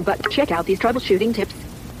library. But check out these troubleshooting tips.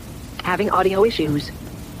 Having audio issues.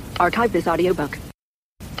 Archive this audiobook.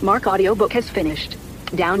 Mark audiobook has finished.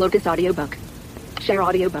 Download this audiobook. Share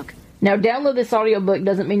audiobook. now download this audiobook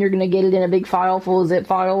doesn't mean you're going to get it in a big file full of zip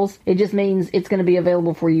files. It just means it's going to be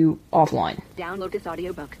available for you offline. Download this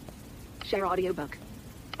audiobook. Share audiobook.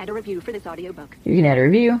 Add a review for this audiobook. You can add a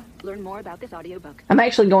review. Learn more about this audiobook. I'm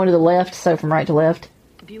actually going to the left, so from right to left.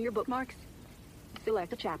 View your bookmarks.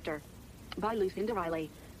 Select a chapter. By Lucinda Riley.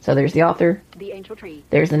 So there's the author. The Angel Tree.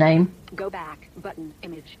 There's the name. Go back. Button.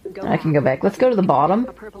 Image. Go I can go back. Let's go to the bottom.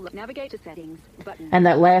 A purple navigate to settings. Button. And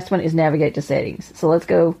that last one is navigate to settings. So let's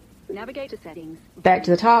go Navigate to settings. back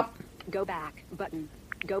to the top. Go back. Button.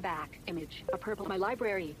 Go back. Image. A purple. My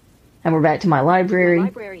library. And we're back to my My library.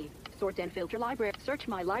 library. Sort and filter library. Search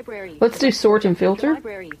my library. Let's do sort and filter.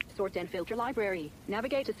 Library. Sort and filter library.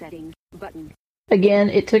 Navigate to settings. Button. Again,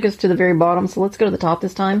 it took us to the very bottom, so let's go to the top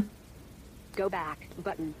this time. Go back.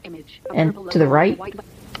 Button. Image. A And purple to the logo, right. white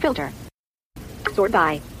filter. Sort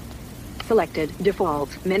by. Selected.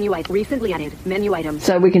 Default. Menu item. Recently added. Menu item.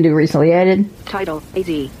 So we can do recently added. Title. AZ.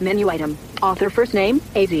 Menu item. Author first name.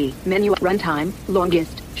 AZ. Menu. Runtime.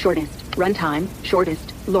 Longest. Shortest. Runtime.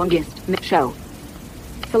 Shortest. Longest. Show.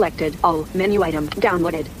 Selected. All. Menu item.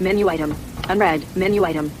 Downloaded. Menu item. Unread. Menu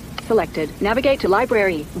item. Selected. Navigate to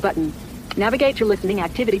library. Button. Navigate to listening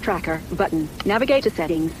activity tracker button. Navigate to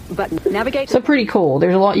settings button. Navigate to... So pretty cool.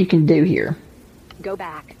 There's a lot you can do here. Go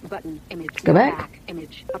back button. Image. Go back.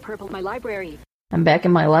 Image. A purple. My library. I'm back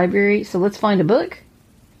in my library, so let's find a book.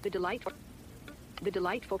 The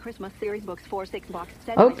Delightful Christmas Series Books 4-6 box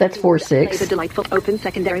set. Oh, that's 4-6. Play the Delightful Open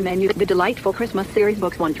Secondary Menu. The Delightful Christmas Series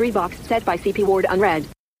Books 1-3 box set by C.P. Ward unread.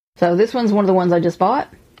 So this one's one of the ones I just bought.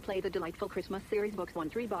 Play the Delightful Christmas Series Books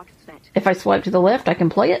 1-3 box set. If I swipe to the left, I can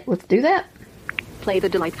play it. Let's do that. Play the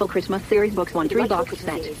Delightful Christmas Series Books 1-3 box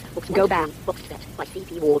set. Go back. Box set by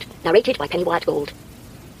C.P. Ward. Narrated by Penny Wyatt Gold.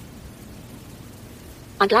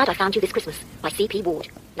 I'm Glad I Found You This Christmas by C.P. Ward.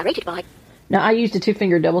 Narrated by... Now, I used a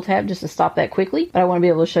 2-finger double tap just to stop that quickly, but I want to be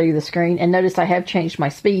able to show you the screen. And notice I have changed my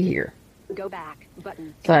speed here. Go back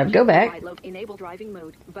button. So I have go back. Enable driving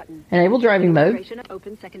mode button. Enable driving mode.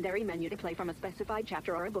 Open secondary menu to play from a specified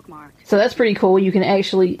chapter or a bookmark. So that's pretty cool. You can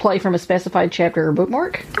actually play from a specified chapter or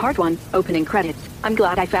bookmark. Part 1, opening credits. I'm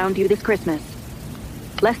Glad I Found You This Christmas.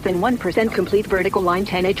 Less than 1% complete vertical line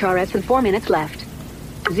 10 HRS and 4 minutes left.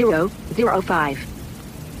 0:05.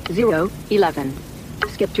 0:11.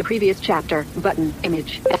 Skip to previous chapter, button,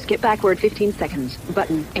 image. Skip backward 15 seconds,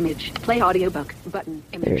 button, image. Play audiobook, button,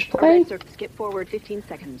 image. There's play. Skip forward 15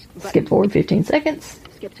 seconds, button. Skip forward 15 seconds.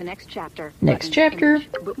 Skip to next chapter. Next button, chapter.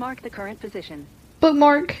 Image. Bookmark the current position.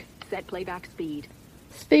 Bookmark. Set playback speed.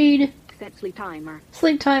 Speed. Set sleep timer.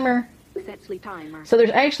 Sleep timer. Set sleep timer. So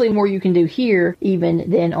there's actually more you can do here even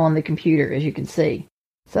than on the computer, as you can see.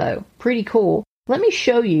 So, pretty cool. Let me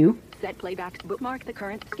show you. Set playback. Bookmark the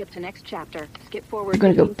current. Skip to next chapter. Skip forward. I'm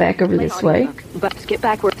going to go back over this way. But skip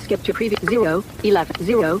backward. Skip to previous. 0:11.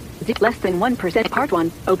 0. Less than 1%. Part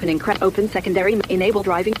 1. Opening open secondary. Enable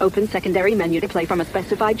driving. Open secondary menu to play from a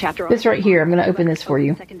specified chapter. This right here. I'm going to open this for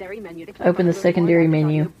you. Open the secondary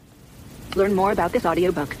menu. Learn more about this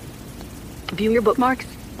audiobook. View your bookmarks.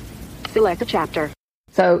 Select a chapter.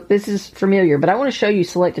 So this is familiar, but I want to show you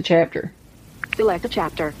select a chapter. Select a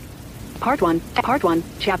chapter. Part 1,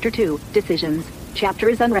 Chapter 2, Decisions. Chapter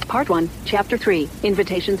is unread. Part 1, Chapter 3,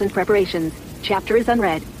 Invitations and Preparations. Chapter is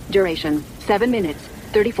unread. Duration, 7 minutes,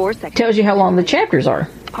 34 seconds. Tells you how long the chapters are.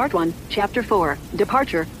 Part 1, Chapter 4,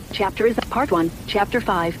 Departure. Chapter is Part 1, Chapter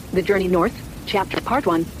 5, The Journey North. Part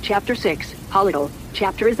 1, Chapter 6, Holiday.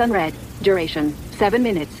 Chapter is unread. Duration, 7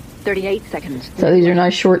 minutes, 38 seconds. So these are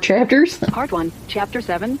nice short chapters. Part 1, Chapter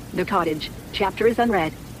 7, The Cottage. Chapter is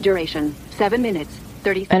unread. Duration, 7 minutes,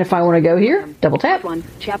 30 seconds. And if I want to go here, double tap. Part 1,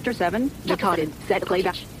 Chapter 7, The Cottage. Set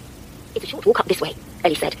playback. It's a short walk up this way,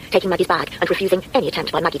 Ellie said, taking Maggie's bag and refusing any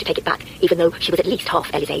attempt by Maggie to take it back, even though she was at least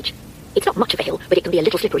half Ellie's age. It's not much of a hill, but it can be a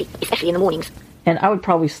little slippery, especially in the mornings. And I would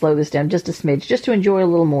probably slow this down just a smidge, just to enjoy a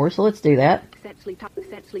little more, so let's do that.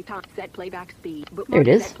 Set playback speed. There it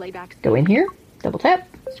is. Go in here, double tap.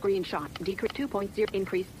 Screenshot. Decrease 2.0.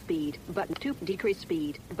 Increase speed. Button 2. Decrease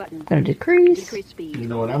speed. Button. Gonna decrease. Decrease speed. You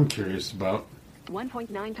know what I'm curious about?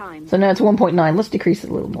 1.9 times. So now it's 1.9. Let's decrease it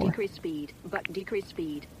a little more. Decrease speed. But decrease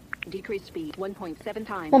speed. Decrease speed. 1.7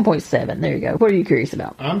 times. 1.7. There you go. What are you curious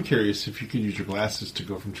about? I'm curious if you could use your glasses to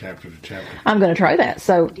go from chapter to chapter. I'm going to try that.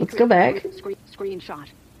 So let's go back. Screenshot.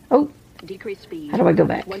 Oh. Decrease speed. How do I go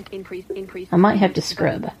back? Increase. I might have to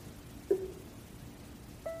scrub.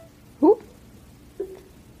 Ooh.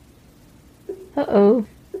 Uh-oh.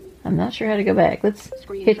 I'm not sure how to go back. Let's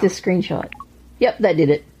hit this screenshot. Yep, that did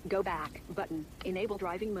it. Go back button. Enable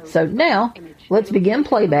driving mode. So now, let's begin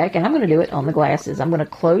playback, and I'm going to do it on the glasses. I'm going to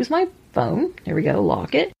close my phone. There we go,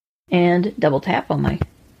 lock it, and double tap on my...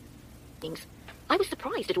 I was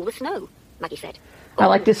surprised at all the snow, Maggie said. I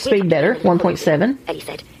like this speed better, 1.7. Ellie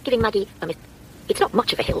said, giving Maggie a miss. It's not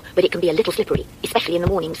much of a hill, but it can be a little slippery, especially in the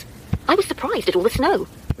mornings. I was surprised at all the snow,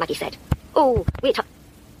 Maggie said. Oh, we're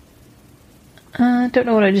don't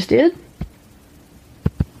know what I just did.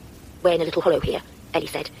 We're in a little hollow here, Ellie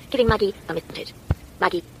said, giving Maggie a miss.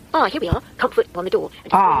 Maggie, here we are, comfort on the door.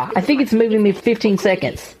 I think it's moving me 15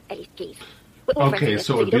 seconds. Ellie's keys. Okay,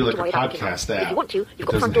 so it'd be like a podcast app. It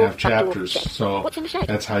doesn't have chapters, so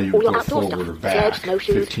that's how you go forward or back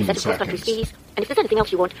 15 seconds. And if there's anything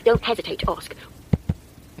else you want, don't hesitate to ask.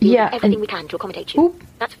 Yeah, everything we can to accommodate you.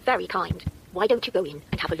 That's very kind. Why don't you go in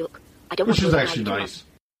and have a look? I don't. Which is actually nice.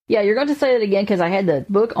 Yeah, you're going to say that again because I had the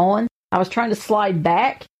book on. I was trying to slide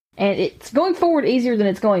back, and it's going forward easier than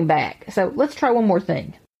it's going back. So let's try one more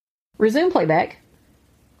thing. Resume playback.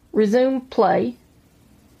 Resume play.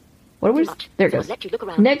 What are we? There it goes.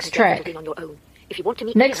 Next track. If you want to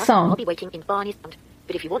meet next song. I'll be waiting in Barney's.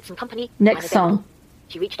 But if you want some company, next song.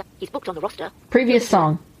 She reached out. He's booked on the roster. Previous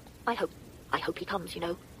song. I hope he comes. You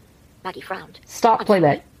know. Maggie frowned. Stop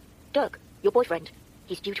playback. Dirk, your boyfriend.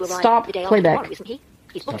 He's due to arrive Stop the day playback. after tomorrow, isn't he?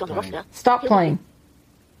 He's booked on the roster. Stop playing.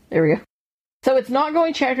 There we go. So it's not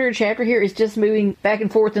going chapter to chapter here. It's just moving back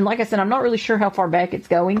and forth. And like I said, I'm not really sure how far back it's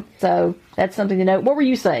going. So that's something to note. What were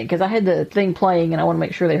you saying? Because I had the thing playing and I want to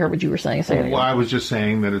make sure they heard what you were saying. Well, I was just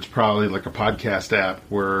saying that it's probably like a podcast app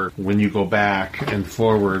where when you go back and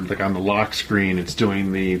forward, like on the lock screen, it's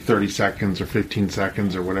doing the 30 seconds or 15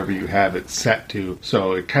 seconds or whatever you have it set to.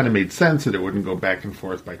 So it kind of made sense that it wouldn't go back and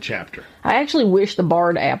forth by chapter. I actually wish the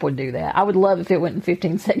Bard app would do that. I would love if it went in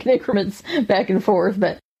 15-second increments back and forth,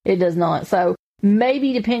 but it does not. So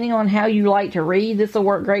maybe depending on how you like to read, this will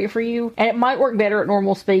work great for you. And it might work better at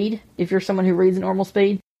normal speed. If you're someone who reads at normal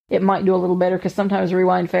speed, it might do a little better because sometimes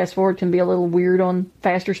rewind fast forward can be a little weird on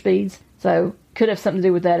faster speeds. So could have something to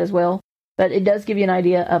do with that as well. But it does give you an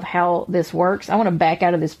idea of how this works. I want to back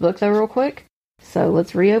out of this book though real quick. So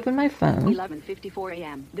let's reopen my phone. 11:54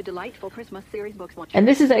 a.m. The delightful Christmas series books. And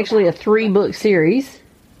this is actually a 3-book series.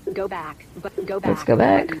 Go back. Go back. Let's go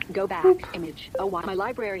back. Go back. Image. Oh, my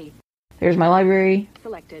library. There's my library.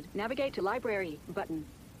 Selected. Navigate to library. Button.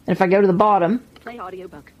 And if I go to the bottom, play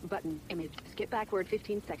audiobook. Button. Image. Skip backward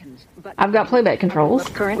 15 seconds. Button. I've got playback controls.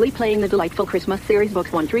 Currently playing the delightful Christmas series books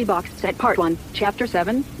 1-3 box set part 1, chapter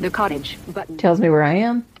 7, The Cottage. Button. Tells me where I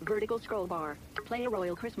am. Vertical scroll bar. Play a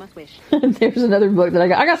royal Christmas wish. There's another book that I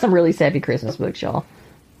got. I got some really sappy Christmas books, y'all.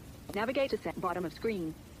 Navigate to set bottom of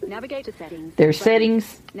screen. Navigate to settings. There's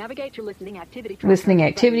settings. Navigate to listening activity tracker. Listening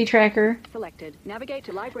activity tracker. Selected. Navigate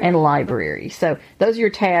to library. And library. So those are your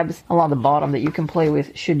tabs along the bottom that you can play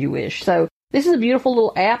with should you wish. So this is a beautiful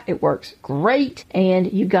little app. It works great.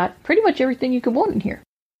 And you've got pretty much everything you could want in here.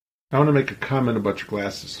 I want to make a comment about your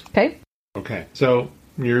glasses. Okay. Okay. So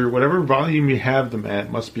your whatever volume you have them at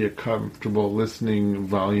must be a comfortable listening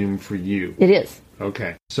volume for you. It is.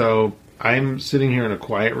 Okay. So I'm sitting here in a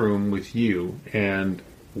quiet room with you, and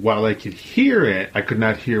while I could hear it, I could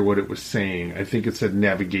not hear what it was saying. I think it said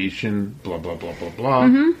navigation, blah, blah, blah, blah, blah.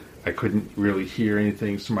 Mm-hmm. I couldn't really hear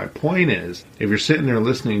anything. So my point is, if you're sitting there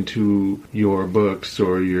listening to your books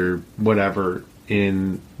or your whatever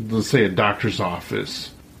in, let's say, a doctor's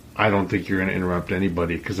office, I don't think you're going to interrupt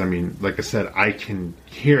anybody because, I mean, like I said, I can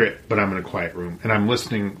hear it, but I'm in a quiet room, and I'm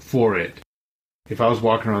listening for it. If I was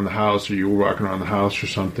walking around the house or you were walking around the house or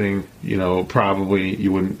something, you know, probably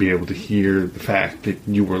you wouldn't be able to hear the fact that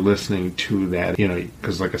you were listening to that, you know,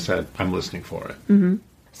 because like I said, I'm listening for it. Mm-hmm.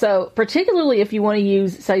 So particularly if you want to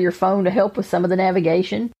use, say, your phone to help with some of the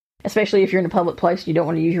navigation, especially if you're in a public place and you don't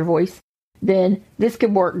want to use your voice, then this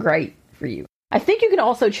could work great for you. I think you can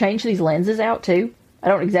also change these lenses out too. I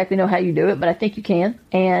don't exactly know how you do it, but I think you can.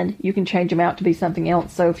 And you can change them out to be something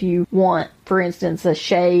else. So if you want, for instance, a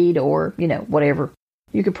shade or, you know, whatever,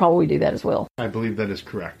 you could probably do that as well. I believe that is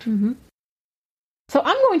correct. Mm-hmm. So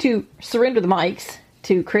I'm going to surrender the mics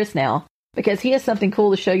to Chris now because he has something cool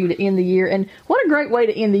to show you to end the year. And what a great way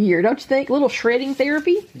to end the year, don't you think? A little shredding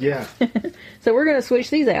therapy? Yeah. So we're going to switch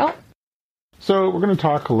these out. So we're going to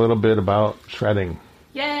talk a little bit about shredding.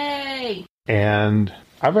 Yay! And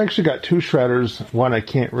I've actually got 2 shredders. One I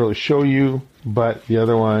can't really show you, but the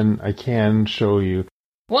other one I can show you.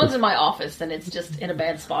 One's in my office, and it's just in a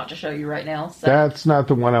bad spot to show you right now. So. That's not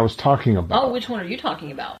the one I was talking about. Oh, which one are you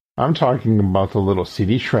talking about? I'm talking about the little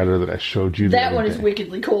CD shredder that I showed you. That one is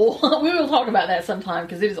wickedly cool. We will talk about that sometime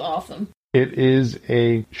because it is awesome. It is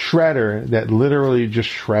a shredder that literally just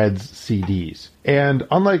shreds CDs. And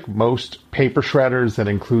unlike most paper shredders that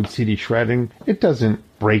include CD shredding, it doesn't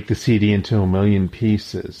break the CD into a million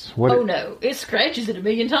pieces. No, it scratches it a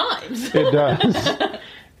million times. It does.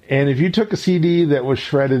 And if you took a CD that was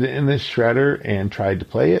shredded in this shredder and tried to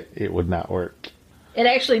play it, it would not work. It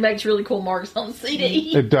actually makes really cool marks on the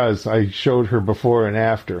CD. It does. I showed her before and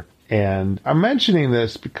after. And I'm mentioning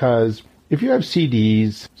this because if you have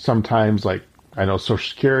CDs, sometimes like, I know Social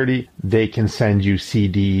Security, they can send you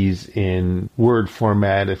CDs in Word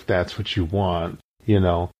format if that's what you want, you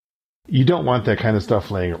know. You don't want that kind of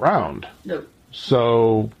stuff laying around. No.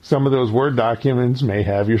 So some of those Word documents may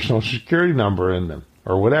have your Social Security number in them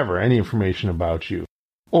or whatever, any information about you.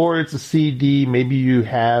 Or it's a CD, maybe you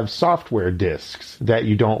have software disks that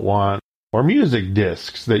you don't want or music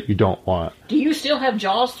disks that you don't want. Do you still have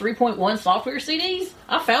JAWS 3.1 software CDs?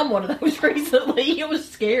 I found one of those recently. It was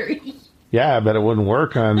scary. Yeah, I bet it wouldn't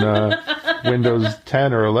work on Windows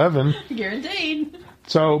 10 or 11. Guaranteed.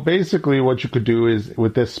 So basically what you could do is,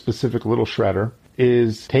 with this specific little shredder,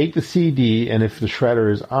 is take the CD, and if the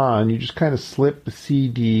shredder is on, you just kind of slip the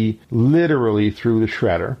CD literally through the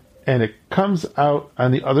shredder, and it comes out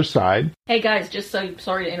on the other side. Hey guys,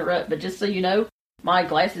 sorry to interrupt, but just so you know, my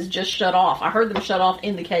glasses just shut off. I heard them shut off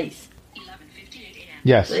in the case. 11:58 a.m.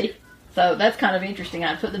 Yes. See? So that's kind of interesting.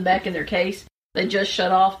 I put them back in their case. They just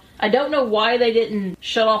shut off. I don't know why they didn't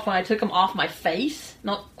shut off when I took them off my face.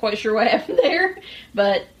 Not quite sure what happened there.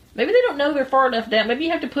 But maybe they don't know they're far enough down. Maybe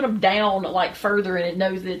you have to put them down, like, further, and it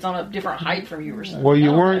knows that it's on a different height from you or something. Well,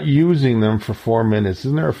 you weren't using them for 4 minutes.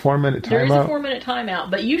 Isn't there a 4-minute timeout? There is a 4-minute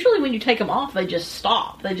timeout. But usually when you take them off, they just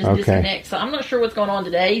stop. They just disconnect. So I'm not sure what's going on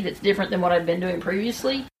today that's different than what I've been doing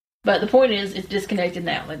previously. But the point is, it's disconnected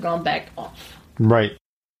now. They've gone back off. Right.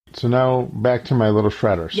 So now back to my little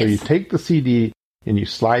shredder. So you take the CD and you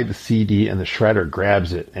slide the CD and the shredder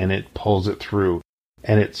grabs it and it pulls it through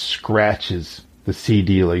and it scratches the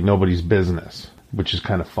CD like nobody's business, which is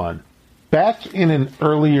kind of fun. Back in an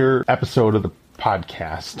earlier episode of the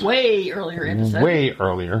podcast. Way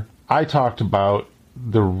earlier, I talked about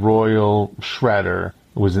the Royal Shredder.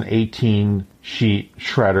 It was an 18-sheet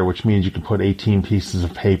shredder, which means you can put 18 pieces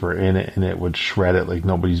of paper in it, and it would shred it like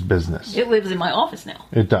nobody's business. It lives in my office now.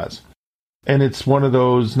 It does. And it's one of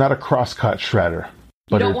those, not a cross-cut shredder.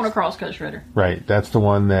 You don't want a cross-cut shredder. Right. That's the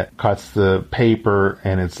one that cuts the paper,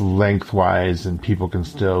 and it's lengthwise, and people can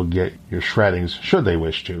still get your shreddings, should they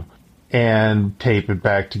wish to, and tape it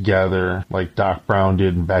back together like Doc Brown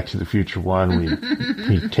did in Back to the Future 1.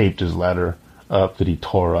 He taped his letter up that he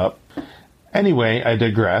tore up. Anyway, I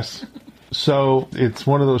digress. So it's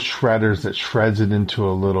one of those shredders that shreds it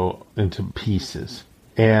into pieces.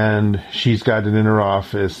 And she's got it in her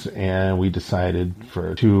office, and we decided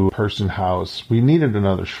for a 2-person house, we needed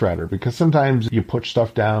another shredder because sometimes you put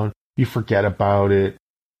stuff down, you forget about it.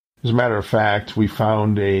 As a matter of fact, we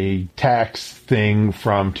found a tax thing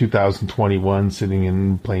from 2021 sitting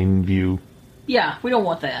in plain view. Yeah, we don't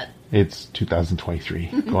want that. It's 2023,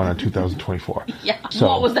 going on 2024. Yeah, so,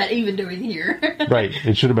 what was that even doing here? Right,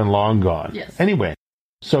 it should have been long gone. Yes. Anyway,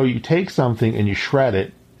 so you take something and you shred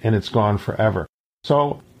it, and it's gone forever.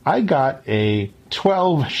 So I got a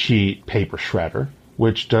 12-sheet paper shredder,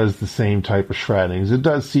 which does the same type of shreddings. It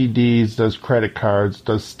does CDs, does credit cards,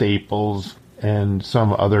 does staples, and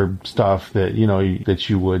some other stuff that, that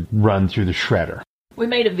you would run through the shredder. We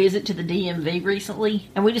made a visit to the DMV recently,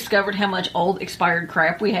 and we discovered how much old expired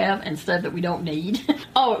crap we have and stuff that we don't need.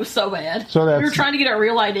 Oh, it was so bad. We were trying to get our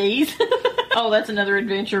real IDs. Oh, that's another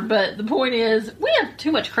adventure. But the point is, we have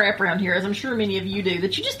too much crap around here, as I'm sure many of you do,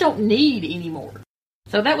 that you just don't need anymore.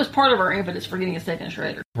 So that was part of our impetus for getting a second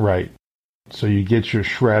shredder. Right. So you get your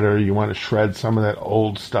shredder, you want to shred some of that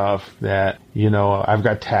old stuff that, I've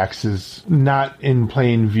got taxes, not in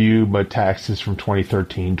plain view, but taxes from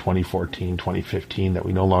 2013, 2014, 2015 that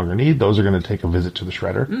we no longer need. Those are going to take a visit to the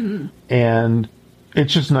shredder. Mm-hmm. And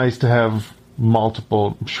it's just nice to have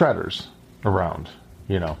multiple shredders around,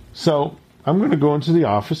 So I'm going to go into the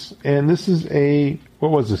office, and this is what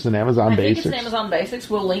was this, an Amazon Basics? I think it's an Amazon Basics.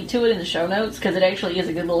 We'll link to it in the show notes, because it actually is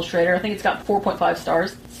a good little shredder. I think it's got 4.5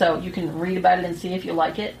 stars, so you can read about it and see if you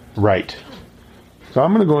like it. Right. So I'm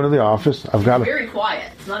going to go into the office. It's very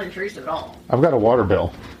quiet. It's not intrusive at all. I've got a water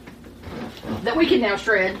bill. That we can now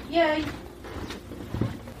shred. Yay.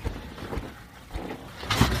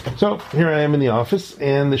 So here I am in the office,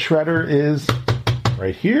 and the shredder is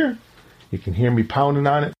right here. You can hear me pounding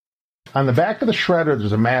on it. On the back of the shredder,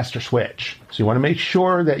 there's a master switch. So you want to make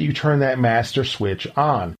sure that you turn that master switch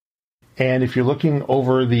on. And if you're looking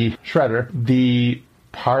over the shredder, the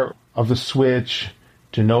part of the switch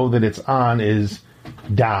to know that it's on is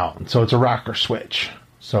down. So it's a rocker switch.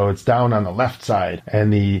 So it's down on the left side,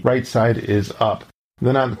 and the right side is up. And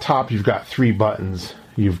then on the top, you've got 3 buttons.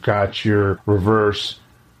 You've got your reverse,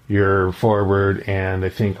 your forward, and I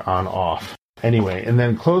think on-off. Anyway, and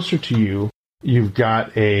then closer to you, you've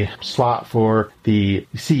got a slot for the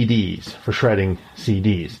CDs, for shredding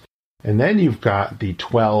CDs. And then you've got the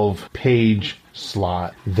 12-page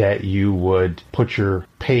slot that you would put your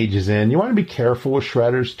pages in. You want to be careful with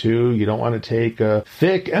shredders, too. You don't want to take a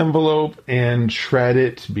thick envelope and shred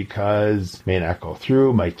it because it may not go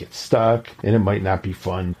through, might get stuck, and it might not be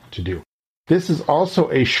fun to do. This is also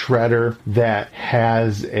a shredder that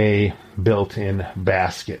has a built-in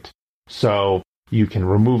basket. So you can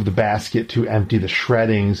remove the basket to empty the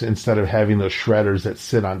shreddings instead of having those shredders that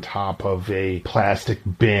sit on top of a plastic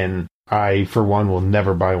bin. I, for one, will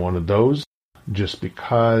never buy one of those just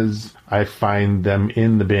because I find them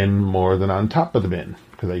in the bin more than on top of the bin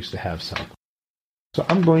because I used to have some. So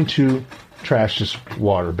I'm going to trash this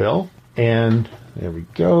water bill, and there we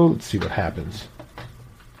go. Let's see what happens.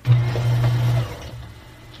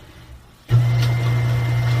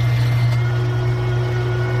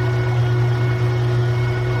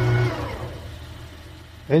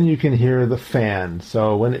 And you can hear the fan.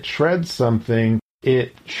 So when it shreds something,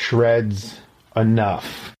 it shreds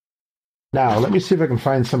enough. Now, let me see if I can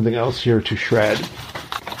find something else here to shred.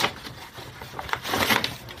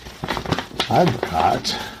 I've got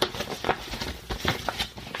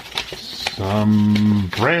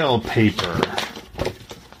some Braille paper.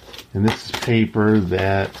 And this is paper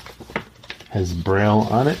that has Braille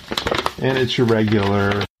on it. And it's your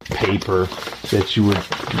regular paper that you would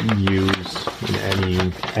use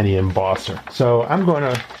in any embosser. So I'm going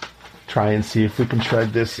to try and see if we can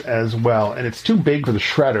shred this as well. And it's too big for the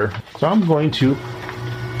shredder. So I'm going to...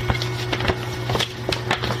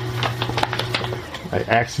 I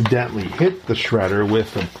accidentally hit the shredder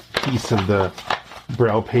with a piece of the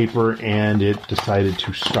Braille paper and it decided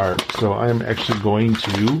to start. So I'm actually going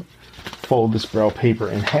to fold this Braille paper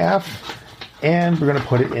in half and we're going to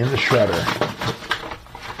put it in the shredder.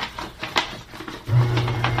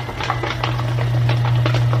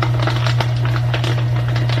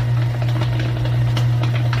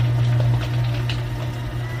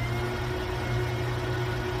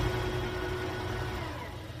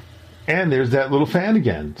 And there's that little fan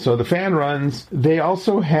again. So the fan runs. They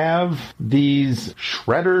also have these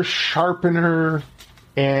shredder, sharpener,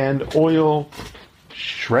 and oil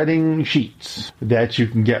shredding sheets that you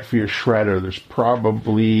can get for your shredder. There's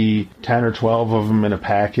probably 10 or 12 of them in a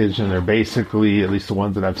package, and they're basically, at least the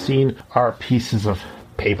ones that I've seen, are pieces of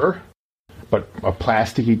paper, but a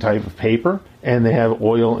plasticky type of paper, and they have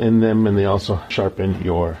oil in them, and they also sharpen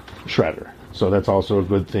your shredder. So that's also a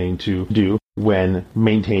good thing to do when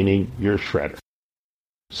maintaining your shredder.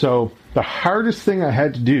 So the hardest thing I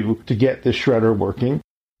had to do to get this shredder working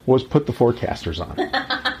was put the forecasters on.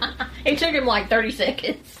 It took him like 30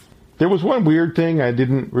 seconds. There was one weird thing I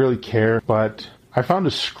didn't really care, but I found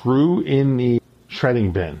a screw in the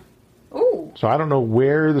shredding bin. Ooh. So I don't know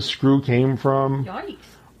where the screw came from. Yikes.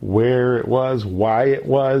 Where it was, why it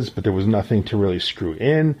was, but there was nothing to really screw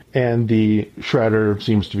in, and the shredder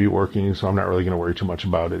seems to be working, so I'm not really going to worry too much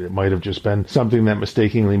about it. It might have just been something that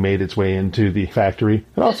mistakenly made its way into the factory.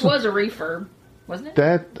 This was a refurb, wasn't it?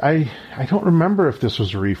 That I don't remember if this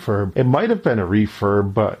was a refurb. It might have been a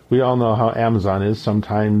refurb, but we all know how Amazon is.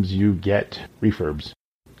 Sometimes you get refurbs.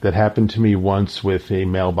 That happened to me once with a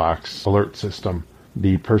mailbox alert system.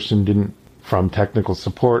 The person from technical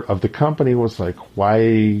support of the company was like,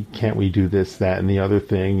 why can't we do this, that, and the other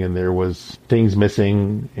thing? And there was things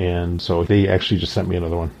missing, and so they actually just sent me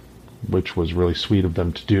another one, which was really sweet of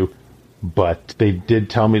them to do. But they did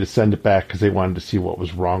tell me to send it back because they wanted to see what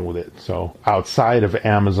was wrong with it. So outside of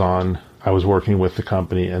Amazon, I was working with the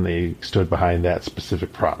company, and they stood behind that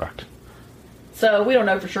specific product. So we don't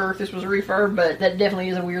know for sure if this was a refurb, but that definitely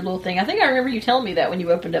is a weird little thing. I think I remember you telling me that when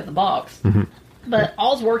you opened up the box. Mm-hmm. But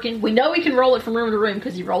all's working. We know we can roll it from room to room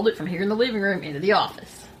because you rolled it from here in the living room into the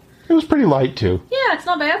office. It was pretty light, too. Yeah, it's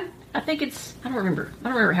not bad. I think it's, I don't remember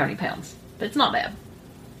how many pounds, but it's not bad.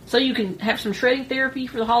 So you can have some shredding therapy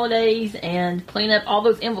for the holidays and clean up all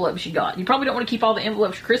those envelopes you got. You probably don't want to keep all the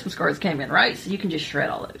envelopes your Christmas cards came in, right? So you can just shred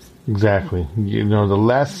all those. Exactly. You know, the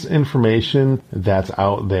less information that's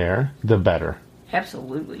out there, the better.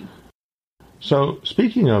 Absolutely. So,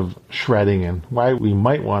 speaking of shredding and why we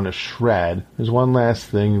might want to shred, there's one last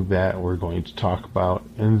thing that we're going to talk about,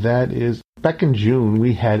 and that is back in June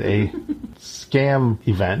we had a scam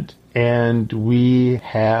event, and we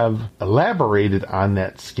have elaborated on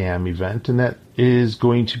that scam event, and that is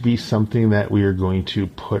going to be something that we are going to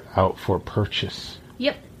put out for purchase.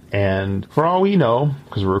 Yep. And for all we know,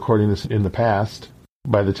 because we're recording this in the past,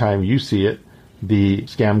 by the time you see it, the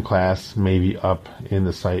scam class may be up in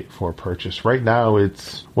the site for purchase. Right now,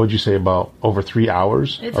 it's, what'd you say, about over 3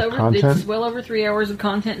 hours of content? It's well over 3 hours of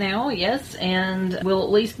content now, yes, and will at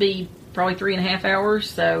least be probably 3.5 hours,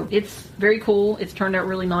 so it's very cool. It's turned out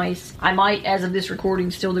really nice. I might, as of this recording,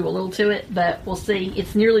 still do a little to it, but we'll see.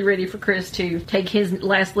 It's nearly ready for Chris to take his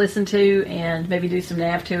last listen to and maybe do some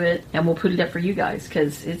nav to it, and we'll put it up for you guys,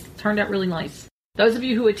 because it's turned out really nice. Those of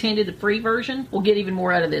you who attended the free version will get even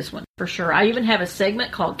more out of this one, for sure. I even have a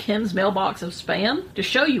segment called Kim's Mailbox of Spam to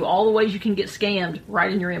show you all the ways you can get scammed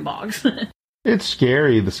right in your inbox. It's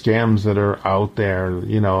scary, the scams that are out there.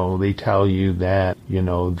 You know, they tell you that, you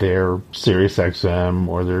know, they're SiriusXM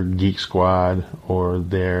or they're Geek Squad or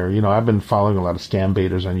they're, you know, I've been following a lot of scam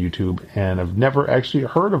baiters on YouTube, and I've never actually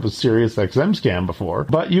heard of a SiriusXM scam before,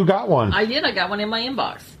 but you got one. I did. I got one in my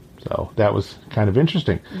inbox. So that was kind of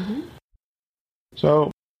interesting. Mm-hmm.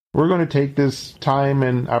 So we're going to take this time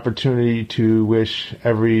and opportunity to wish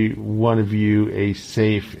every one of you a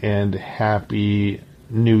safe and happy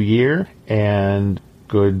New Year and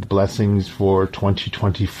good blessings for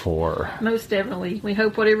 2024. Most definitely. We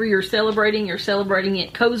hope whatever you're celebrating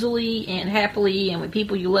it cozily and happily and with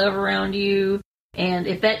people you love around you. And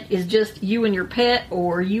if that is just you and your pet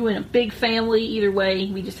or you and a big family, either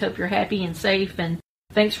way, we just hope you're happy and safe and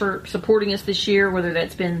Thanks for supporting us this year, whether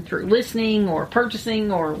that's been through listening or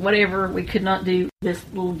purchasing or whatever. We could not do this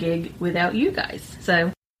little gig without you guys.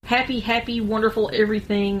 So happy, wonderful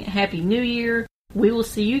everything. Happy New Year. We will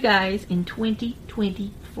see you guys in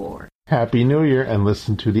 2024. Happy New Year, and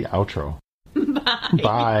listen to the outro. Bye.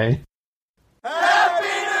 Bye.